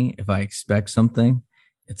for me, if I expect something,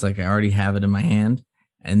 it's like I already have it in my hand,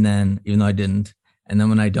 and then even though I didn't, and then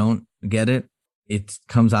when I don't get it, it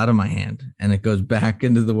comes out of my hand and it goes back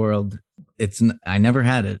into the world. I never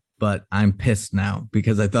had it, but I'm pissed now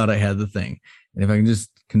because I thought I had the thing. And if I can just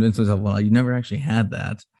convince myself, well, you never actually had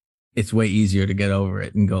that, it's way easier to get over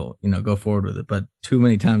it and go forward with it. But too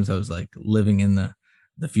many times I was like living in the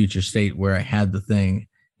future state where I had the thing.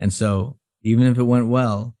 And so even if it went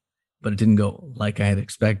well, but it didn't go like I had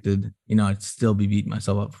expected, I'd still be beating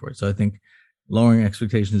myself up for it. So I think lowering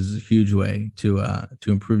expectations is a huge way to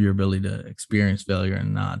improve your ability to experience failure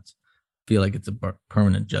and not feel like it's a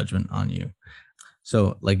permanent judgment on you.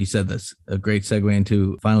 So like you said, that's a great segue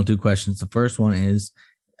into final two questions. The first one is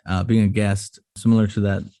being a guest, similar to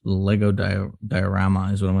that Lego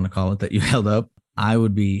diorama is what I'm going to call it that you held up. I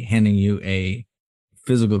would be handing you a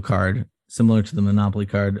physical card similar to the Monopoly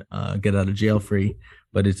card, get out of jail free,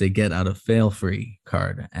 but it's a get out of fail free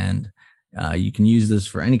card. And you can use this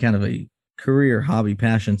for any kind of a career, hobby,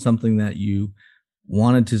 passion, something that you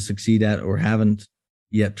wanted to succeed at or haven't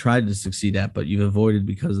yet tried to succeed at, but you've avoided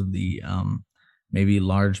because of the maybe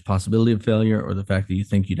large possibility of failure or the fact that you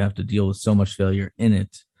think you'd have to deal with so much failure in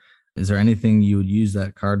it. Is there anything you would use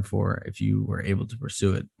that card for if you were able to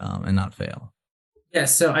pursue it and not fail? Yeah,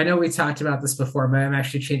 so I know we talked about this before, but I'm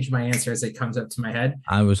actually changing my answer as it comes up to my head.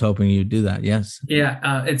 I was hoping you'd do that. Yes.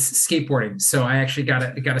 Yeah, it's skateboarding. So I actually got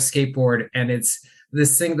a skateboard, and it's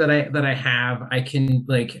this thing that I have, I can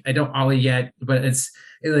like, I don't ollie yet, but it's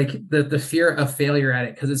like the fear of failure at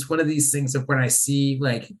it. Cause it's one of these things of when I see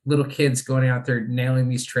like little kids going out there nailing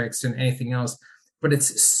these tricks and anything else, but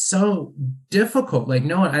it's so difficult. Like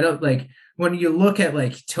no one, I don't like, when you look at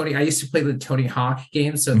like Tony, I used to play the Tony Hawk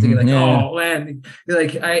game. So thinking like, Yeah. oh man,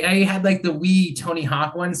 like I had like the Wii Tony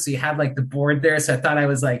Hawk one. So you had like the board there. So I thought I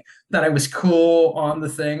was cool on the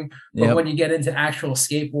thing. But Yep. when you get into actual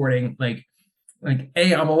skateboarding, like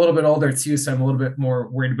A, I'm a little bit older too, so I'm a little bit more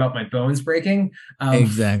worried about my bones breaking.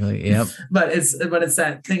 Exactly. Yep. But it's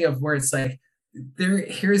that thing of where it's like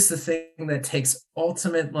here's the thing that takes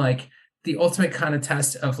ultimate like the ultimate kind of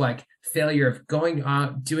test of like failure of going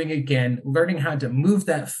on doing again, learning how to move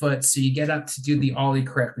that foot so you get up to do the ollie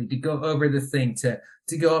correctly, to go over the thing, to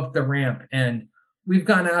go up the ramp. And we've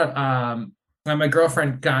gone out my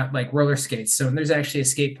girlfriend got like roller skates, so there's actually a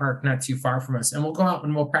skate park not too far from us, and we'll go out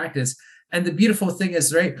and we'll practice. And the beautiful thing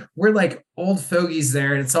is, right, we're like old fogies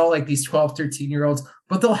there, and it's all like these 12, 13-year-olds,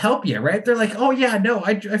 but they'll help you, right? They're like, oh, yeah, no,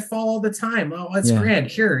 I fall all the time. Oh, that's Yeah. grand.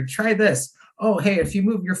 Here, try this. Oh, hey, if you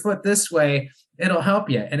move your foot this way, it'll help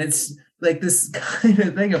you. And it's like this kind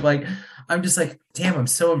of thing of like, I'm just like, damn, I'm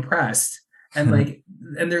so impressed. And like,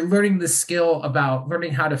 and they're learning the skill about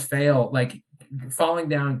learning how to fail, like falling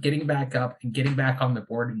down, getting back up and getting back on the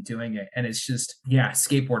board and doing it. And it's just, yeah,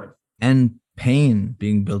 skateboarding. And pain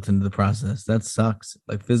being built into the process. That sucks.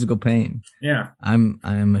 Like physical pain. Yeah. I'm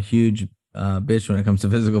a huge bitch when it comes to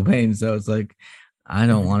physical pain. So it's like I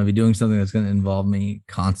don't want to be doing something that's going to involve me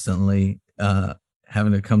constantly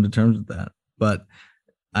having to come to terms with that. But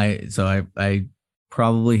I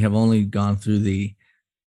probably have only gone through the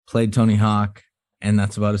played Tony Hawk, and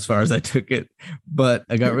that's about as far as I took it. But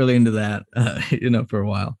I got really into that, for a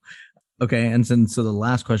while. Okay, and so the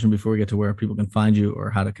last question before we get to where people can find you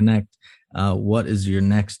or how to connect, what is your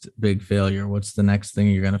next big failure? What's the next thing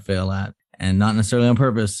you're going to fail at, and not necessarily on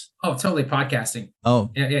purpose? Oh, totally podcasting.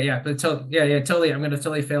 Oh, yeah. But totally. I'm going to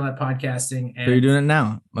totally fail at podcasting. And so you're doing it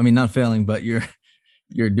now. I mean, not failing, but you're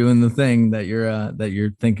doing the thing that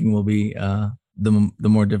you're thinking will be the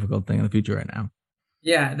more difficult thing in the future right now.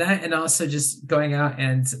 Yeah, that, and also just going out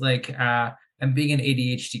and like and being an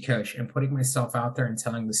ADHD coach and putting myself out there and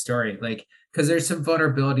telling the story, like, because there's some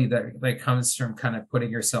vulnerability that like comes from kind of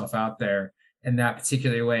putting yourself out there in that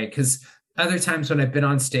particular way. Because other times when I've been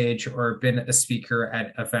on stage or been a speaker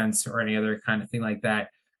at events or any other kind of thing like that,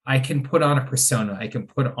 I can put on a persona. I can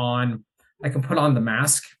put on the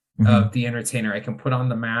mask of the entertainer. I can put on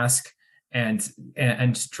the mask and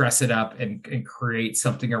dress it up and create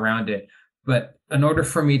something around it. But in order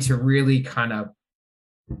for me to really kind of,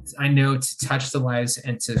 I know, to touch the lives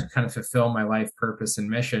and to kind of fulfill my life purpose and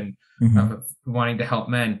mission of wanting to help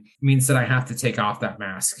men, means that I have to take off that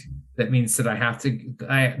mask. That means that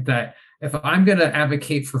that if I'm going to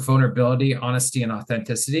advocate for vulnerability, honesty, and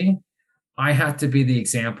authenticity, I have to be the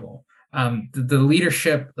example. The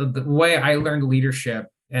leadership, the way I learned leadership,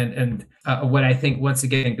 and what I think, once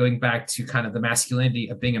again, going back to kind of the masculinity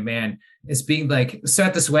of being a man, is being like, so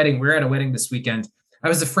at this wedding, we're at a wedding this weekend. I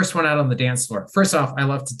was the first one out on the dance floor. First off, I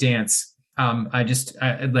love to dance. I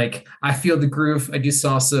feel the groove. I do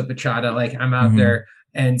salsa, bachata. Like, I'm out there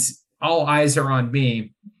and all eyes are on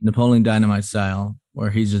me. Napoleon Dynamite style, where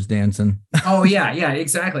he's just dancing. Oh yeah,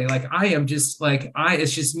 exactly. Like, I am just like,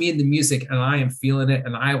 it's just me and the music, and I am feeling it,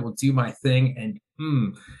 and I will do my thing.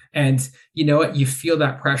 And you know what? You feel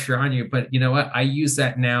that pressure on you, but you know what? I use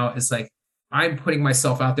that now as like, I'm putting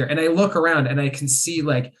myself out there, and I look around and I can see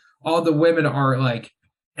like all the women are like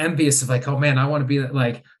envious of like, oh man, I want to be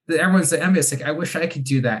like, everyone's envious. Like, I wish I could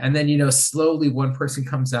do that. And then, slowly one person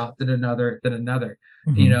comes out, then another.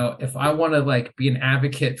 If I want to like be an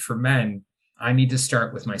advocate for men, I need to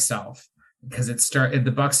start with myself, because it starts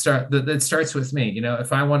with me.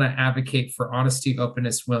 If I want to advocate for honesty,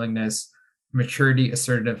 openness, willingness, maturity,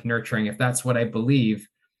 assertive, nurturing, if that's what I believe,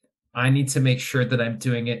 I need to make sure that I'm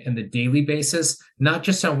doing it in the daily basis, not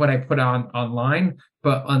just on what I put on online,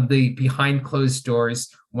 but on the behind closed doors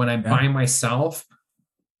when I'm by myself.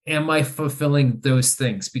 Am I fulfilling those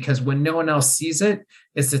things? Because when no one else sees it,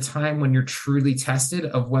 it's the time when you're truly tested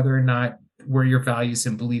of whether or not where your values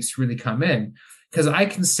and beliefs really come in. Because I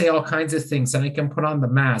can say all kinds of things and I can put on the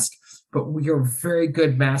mask, but we are very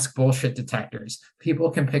good mask bullshit detectors. People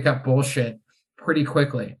can pick up bullshit pretty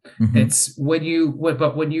quickly. It's when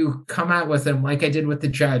you come out with them, like I did with the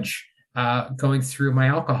judge, going through my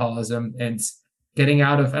alcoholism and getting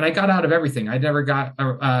out of, and I got out of everything. I never got,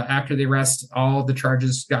 after the arrest, all the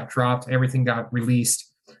charges got dropped, everything got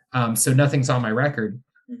released. So nothing's on my record.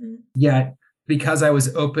 Yet, because I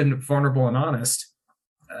was open, vulnerable, and honest,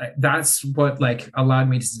 that's what like allowed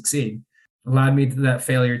me to succeed. allowed me that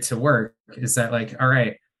failure to work is that like, all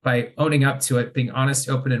right, by owning up to it, being honest,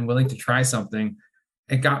 open, and willing to try something,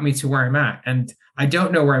 it got me to where I'm at. And I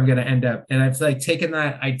don't know where I'm going to end up. And I've like taken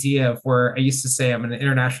that idea of where I used to say I'm an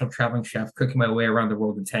international traveling chef cooking my way around the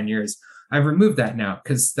world in 10 years. I've removed that now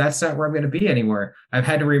because that's not where I'm going to be anymore. I've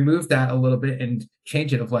had to remove that a little bit and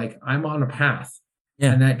change it of like, I'm on a path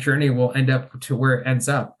Yeah. and that journey will end up to where it ends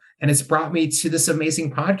up. And it's brought me to this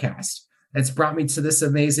amazing podcast. It's brought me to this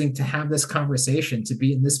amazing, to have this conversation, to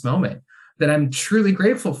be in this moment that I'm truly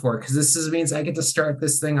grateful for, because means I get to start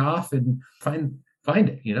this thing off and find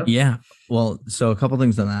it, you know? Yeah. Well, so a couple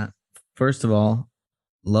things on that. First of all,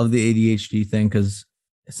 love the ADHD thing, because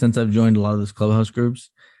since I've joined a lot of those Clubhouse groups,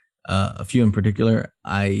 a few in particular,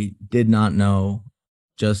 I did not know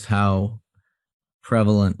just how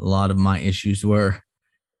prevalent a lot of my issues were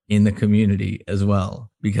in the community as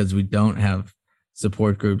well, because we don't have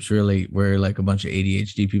support groups really where like a bunch of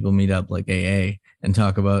ADHD people meet up like AA and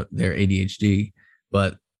talk about their ADHD,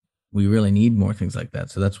 but we really need more things like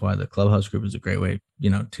that. So that's why the Clubhouse group is a great way,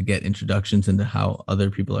 to get introductions into how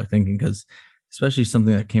other people are thinking, because especially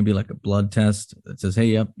something that can be like a blood test that says, hey,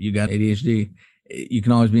 yep, you got ADHD. You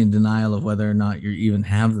can always be in denial of whether or not you even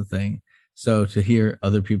have the thing. So to hear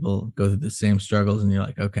other people go through the same struggles and you're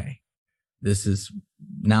like, okay, this is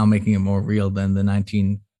now making it more real than the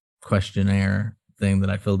 19 questionnaire thing that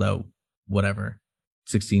I filled out,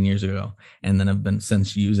 16 years ago. And then I've been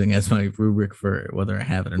since using as my rubric for whether I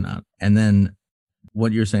have it or not. And then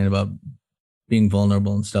what you're saying about being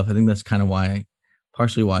vulnerable and stuff, I think that's kind of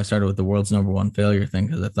partially why I started with the world's number one failure thing.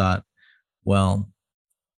 Cause I thought, well,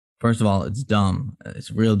 first of all, it's dumb.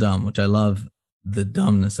 It's real dumb, which I love the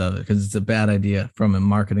dumbness of it because it's a bad idea from a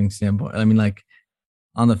marketing standpoint. I mean, like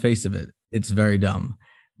on the face of it, it's very dumb.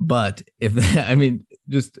 But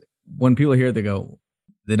just when people hear it, they go,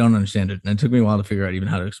 they don't understand it. And it took me a while to figure out even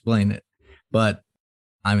how to explain it. But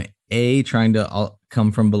I'm trying to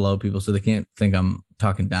come from below people so they can't think I'm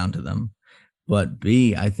talking down to them. But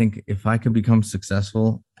B, I think if I could become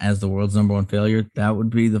successful as the world's number one failure, that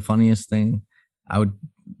would be the funniest thing. I would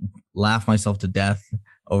laugh myself to death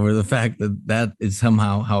over the fact that is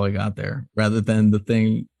somehow how I got there, rather than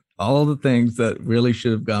all the things that really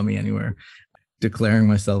should have got me anywhere, declaring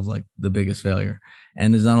myself like the biggest failure.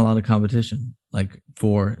 And there's not a lot of competition like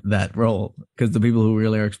for that role, because the people who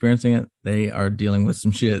really are experiencing it, they are dealing with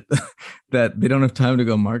some shit that they don't have time to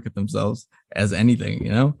go market themselves as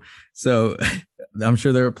anything, So I'm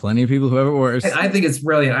sure there are plenty of people who have it worse. I think it's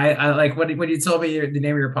brilliant. I like when you told me the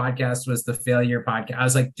name of your podcast was the Failure Podcast. I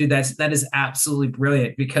was like, dude, that is absolutely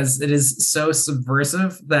brilliant, because it is so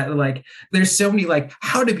subversive that like there's so many like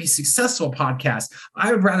how to be successful podcasts.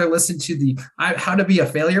 I would rather listen to the how to be a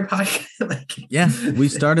failure podcast. Yeah, we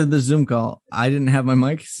started the Zoom call. I didn't have my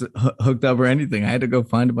mic hooked up or anything. I had to go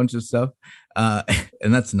find a bunch of stuff.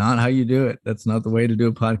 And that's not how you do it. That's not the way to do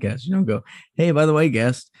a podcast. You don't go, hey, by the way,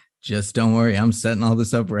 guest, just don't worry, I'm setting all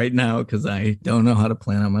this up right now because I don't know how to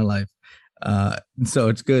plan out my life. So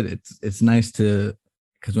it's good. It's nice because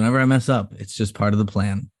whenever I mess up, it's just part of the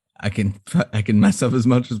plan. I can mess up as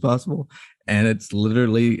much as possible, and it's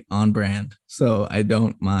literally on brand. So I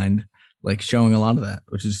don't mind like showing a lot of that,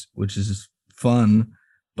 which is fun,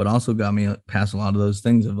 but also got me past a lot of those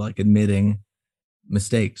things of like admitting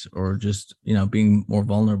mistakes or just, being more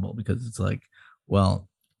vulnerable, because it's like, well,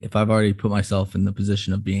 if I've already put myself in the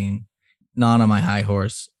position of being not on my high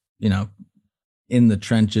horse, in the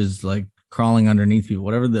trenches, like crawling underneath people,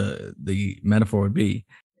 whatever the metaphor would be.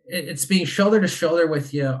 It's being shoulder to shoulder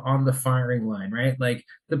with you on the firing line, right? Like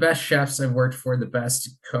the best chefs I've worked for, the best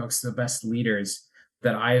cooks, the best leaders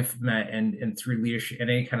that I've met and through leadership and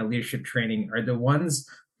any kind of leadership training are the ones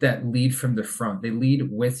that lead from the front. They lead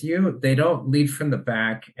with you. They don't lead from the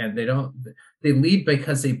back, and they lead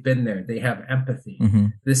because they've been there. They have empathy. Mm-hmm.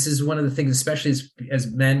 This is one of the things, especially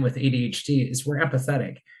as men with ADHD, is we're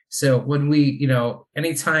empathetic. So when we,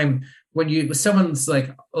 anytime when someone's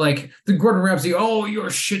like the Gordon Ramsay, oh, you're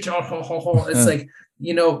shit. It's like,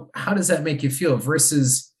 how does that make you feel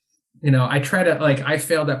versus, I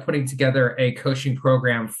failed at putting together a coaching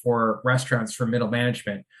program for restaurants for middle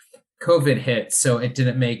management. COVID hit, so it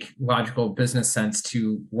didn't make logical business sense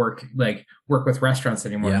to work with restaurants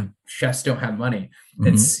anymore. Yeah. Chefs don't have money.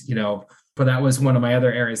 Mm-hmm. It's, but that was one of my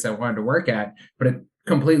other areas I wanted to work at, but it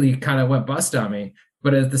completely kind of went bust on me.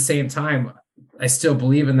 But at the same time, I still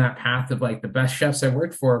believe in that path of like the best chefs I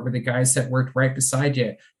worked for were the guys that worked right beside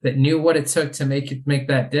you, that knew what it took to make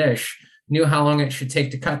that dish, knew how long it should take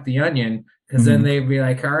to cut the onion. Because then they'd be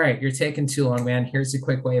like, all right, you're taking too long, man. Here's a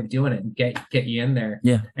quick way of doing it and get you in there.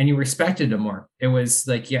 Yeah. And you respected them more. It was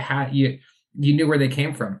like you you knew where they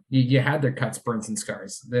came from. You had their cuts, burns, and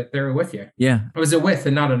scars. That they were with you. Yeah. It was a with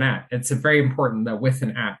and not an at. It's a very important, that with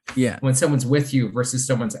and at. Yeah. When someone's with you versus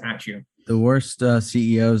someone's at you. The worst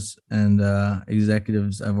CEOs and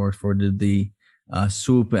executives I've worked for did the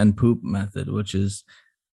swoop and poop method, which is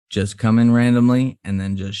just come in randomly and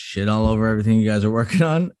then just shit all over everything you guys are working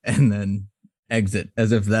on and then exit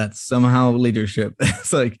as if that's somehow leadership.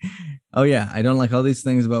 It's like, oh yeah, I don't like all these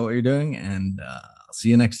things about what you're doing, and I'll see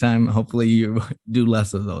you next time. Hopefully you do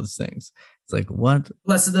less of those things. It's like, what?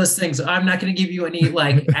 Less of those things. I'm not going to give you any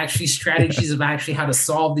like actually strategies of actually how to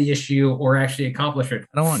solve the issue or actually accomplish it.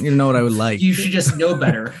 I don't want you to know what I would like. You should just know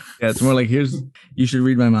better. Yeah, it's more like, you should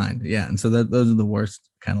read my mind. Yeah. And so those are the worst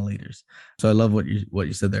kind of leaders. So I love what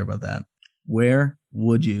you said there about that. Where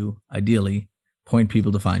would you ideally point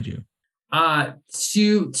people to find you?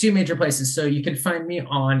 Two major places. So you can find me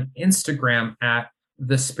on Instagram at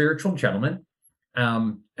The Spiritual Gentleman.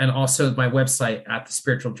 And also my website at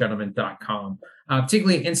thespiritualgentleman.com.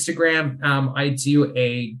 Particularly Instagram, I do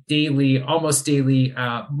a almost daily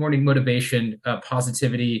morning motivation,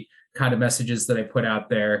 positivity kind of messages that I put out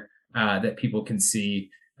there that people can see.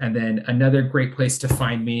 And then another great place to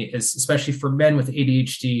find me is, especially for men with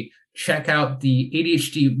ADHD, check out the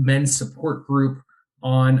ADHD Men's Support Group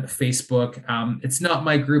on Facebook. It's not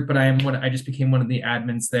my group, but I just became one of the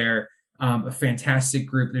admins there. A fantastic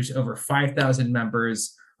group. There's over 5,000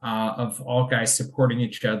 members of all guys supporting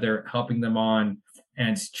each other, helping them on,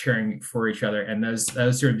 and cheering for each other. And those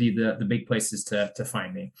are the big places to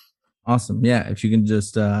find me. Awesome. Yeah. If you can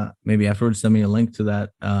just maybe afterwards send me a link to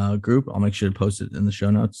that group, I'll make sure to post it in the show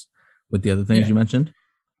notes with the other things you mentioned.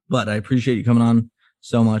 But I appreciate you coming on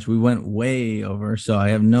so much. We went way over, so I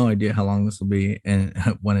have no idea how long this will be and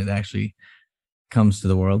when it actually comes to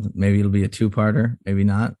the world. Maybe it'll be a 2-parter, maybe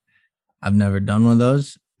not. I've never done one of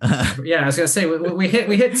those. Yeah, I was gonna say we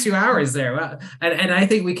hit 2 hours there, and I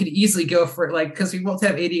think we could easily go for, like, because we both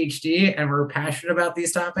have ADHD and we're passionate about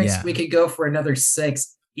these topics. Yeah. We could go for another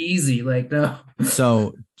 6 easy. Like, no.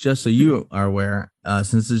 So just so you are aware,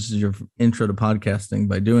 since this is your intro to podcasting,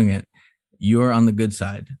 by doing it, you're on the good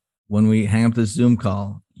side. When we hang up this Zoom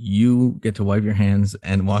call, you get to wipe your hands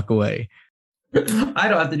and walk away. I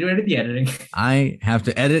don't have to do any of the editing. I have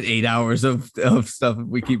to edit 8 hours of stuff if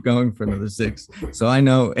we keep going for another 6. So I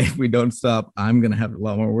know if we don't stop, I'm going to have a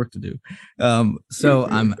lot more work to do. So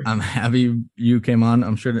I'm happy you came on.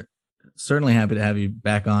 I'm certainly happy to have you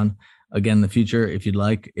back on again in the future if you'd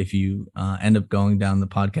like. If you end up going down the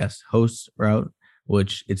podcast host route,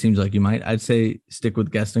 which it seems like you might, I'd say stick with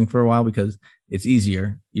guesting for a while because it's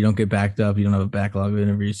easier. You don't get backed up. You don't have a backlog of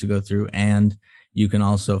interviews to go through, and you can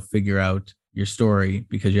also figure out your story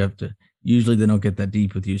because you have to, usually they don't get that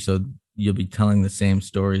deep with you. So you'll be telling the same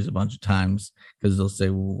stories a bunch of times because they'll say,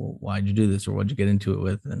 well, why'd you do this? Or what'd you get into it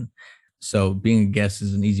with? And so being a guest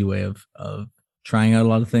is an easy way of trying out a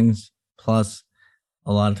lot of things. Plus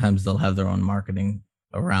a lot of times they'll have their own marketing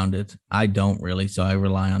around it. I don't really. So I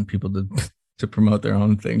rely on people to promote their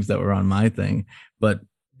own things that were on my thing, but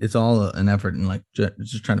it's all an effort and like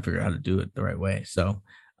just trying to figure out how to do it the right way. So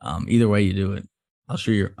either way you do it, I'm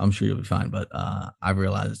sure you'll be fine, but I've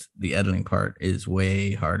realized the editing part is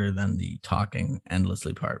way harder than the talking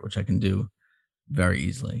endlessly part, which I can do very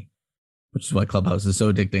easily, which is why Clubhouse is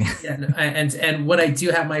so addicting. Yeah, and when I do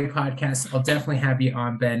have my podcast, I'll definitely have you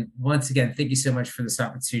on, Ben. Once again, thank you so much for this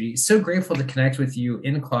opportunity. So grateful to connect with you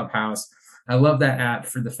in Clubhouse. I love that app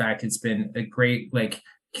for the fact it's been a great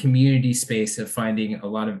community space of finding a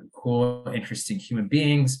lot of cool, interesting human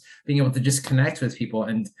beings, being able to just connect with people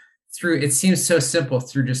and through, it seems so simple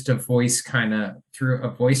through just a voice through a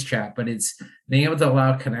voice chat, but it's being able to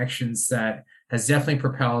allow connections that has definitely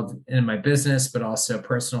propelled in my business, but also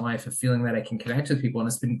personal life of feeling that I can connect with people. And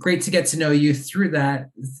it's been great to get to know you through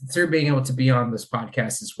that, through being able to be on this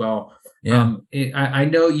podcast as well. Yeah. I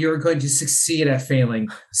know you're going to succeed at failing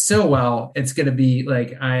so well. It's going to be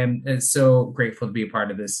I am so grateful to be a part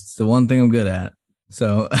of this. It's the one thing I'm good at.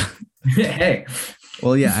 So, hey.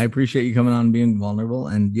 Well, yeah, I appreciate you coming on and being vulnerable.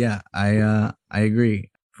 And yeah, I agree.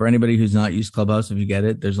 For anybody who's not used Clubhouse, if you get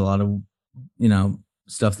it, there's a lot of,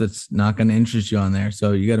 stuff that's not going to interest you on there.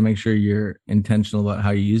 So you got to make sure you're intentional about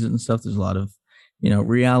how you use it and stuff. There's a lot of,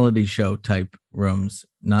 reality show type rooms,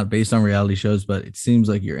 not based on reality shows, but it seems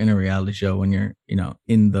like you're in a reality show when you're,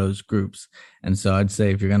 in those groups. And so I'd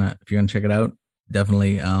say if you're gonna check it out,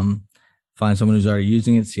 definitely find someone who's already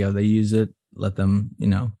using it, see how they use it. Let them,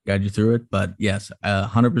 guide you through it. But yes,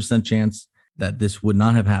 100% chance that this would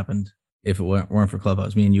not have happened if it weren't for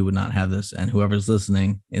Clubhouse. Me and you would not have this, and whoever's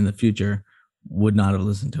listening in the future would not have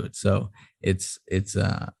listened to it. So it's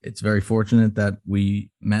very fortunate that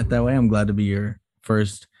we met that way. I'm glad to be your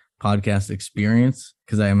first podcast experience,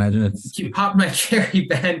 because I imagine it's You popped my cherry,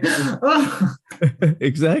 Ben. Oh.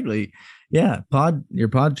 exactly. Yeah, your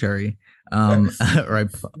pod cherry. Right,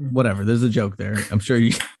 whatever. There's a joke there. I'm sure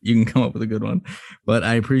you can come up with a good one. But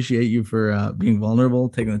I appreciate you for being vulnerable,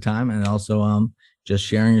 taking the time, and also just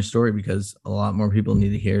sharing your story, because a lot more people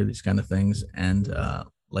need to hear these kind of things. And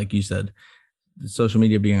like you said, social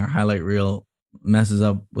media being our highlight reel messes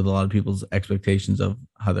up with a lot of people's expectations of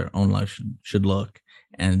how their own life should look.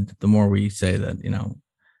 And the more we say that,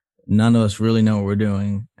 none of us really know what we're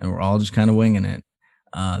doing and we're all just kind of winging it,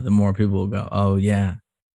 the more people will go, oh yeah,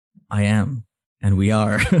 I am, and we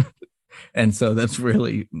are. And so that's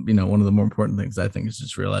really, one of the more important things, I think, is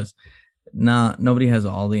just realize, nobody has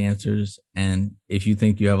all the answers. And if you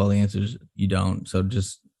think you have all the answers, you don't. So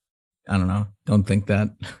just, I don't know, don't think that,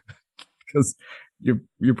 because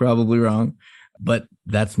you're probably wrong. But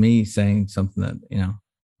that's me saying something that,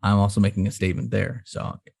 I'm also making a statement there.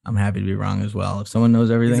 So I'm happy to be wrong as well. If someone knows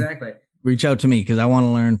everything, Exactly. Reach out to me, because I want to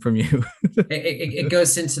learn from you. it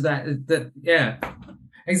goes into that. Yeah,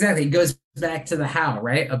 exactly. It goes back to the how,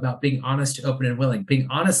 right? About being honest, open, and willing. Being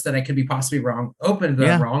honest that I could be possibly wrong, open that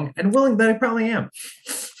I'm wrong, and willing that I probably am.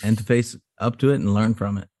 And to face up to it and learn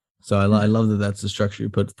from it. So I love that that's the structure you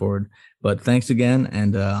put forward. But thanks again.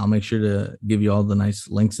 And I'll make sure to give you all the nice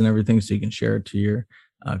links and everything so you can share it to your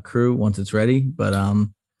crew once it's ready. But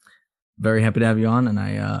very happy to have you on. And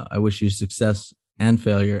I wish you success and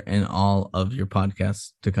failure in all of your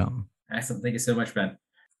podcasts to come. Excellent. Thank you so much, Ben.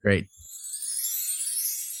 Great.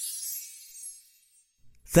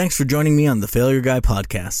 Thanks for joining me on the Failure Guy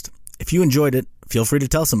podcast. If you enjoyed it, feel free to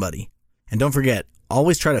tell somebody. And don't forget,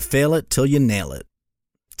 always try to fail it till you nail it.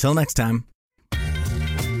 Till next time.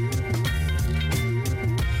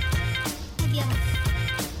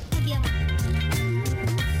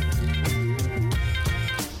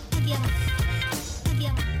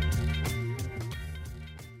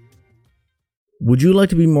 Would you like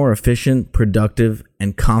to be more efficient, productive,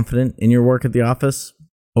 and confident in your work at the office?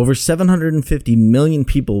 Over 750 million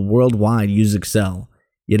people worldwide use Excel,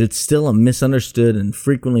 yet it's still a misunderstood and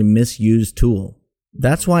frequently misused tool.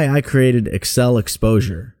 That's why I created Excel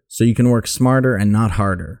Exposure, so you can work smarter and not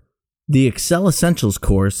harder. The Excel Essentials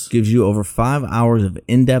course gives you over 5 hours of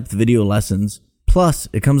in-depth video lessons, plus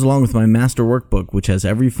it comes along with my master workbook, which has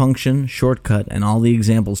every function, shortcut, and all the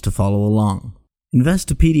examples to follow along.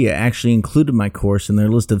 Investopedia actually included my course in their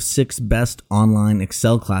list of 6 best online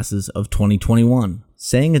Excel classes of 2021,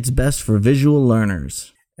 saying it's best for visual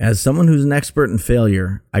learners. As someone who's an expert in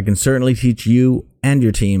failure, I can certainly teach you and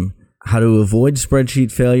your team how to avoid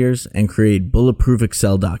spreadsheet failures and create bulletproof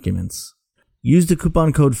Excel documents. Use the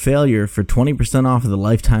coupon code FAILURE for 20% off of the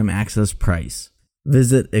lifetime access price.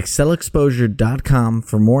 Visit excelexposure.com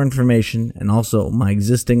for more information and also my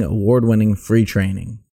existing award-winning free training.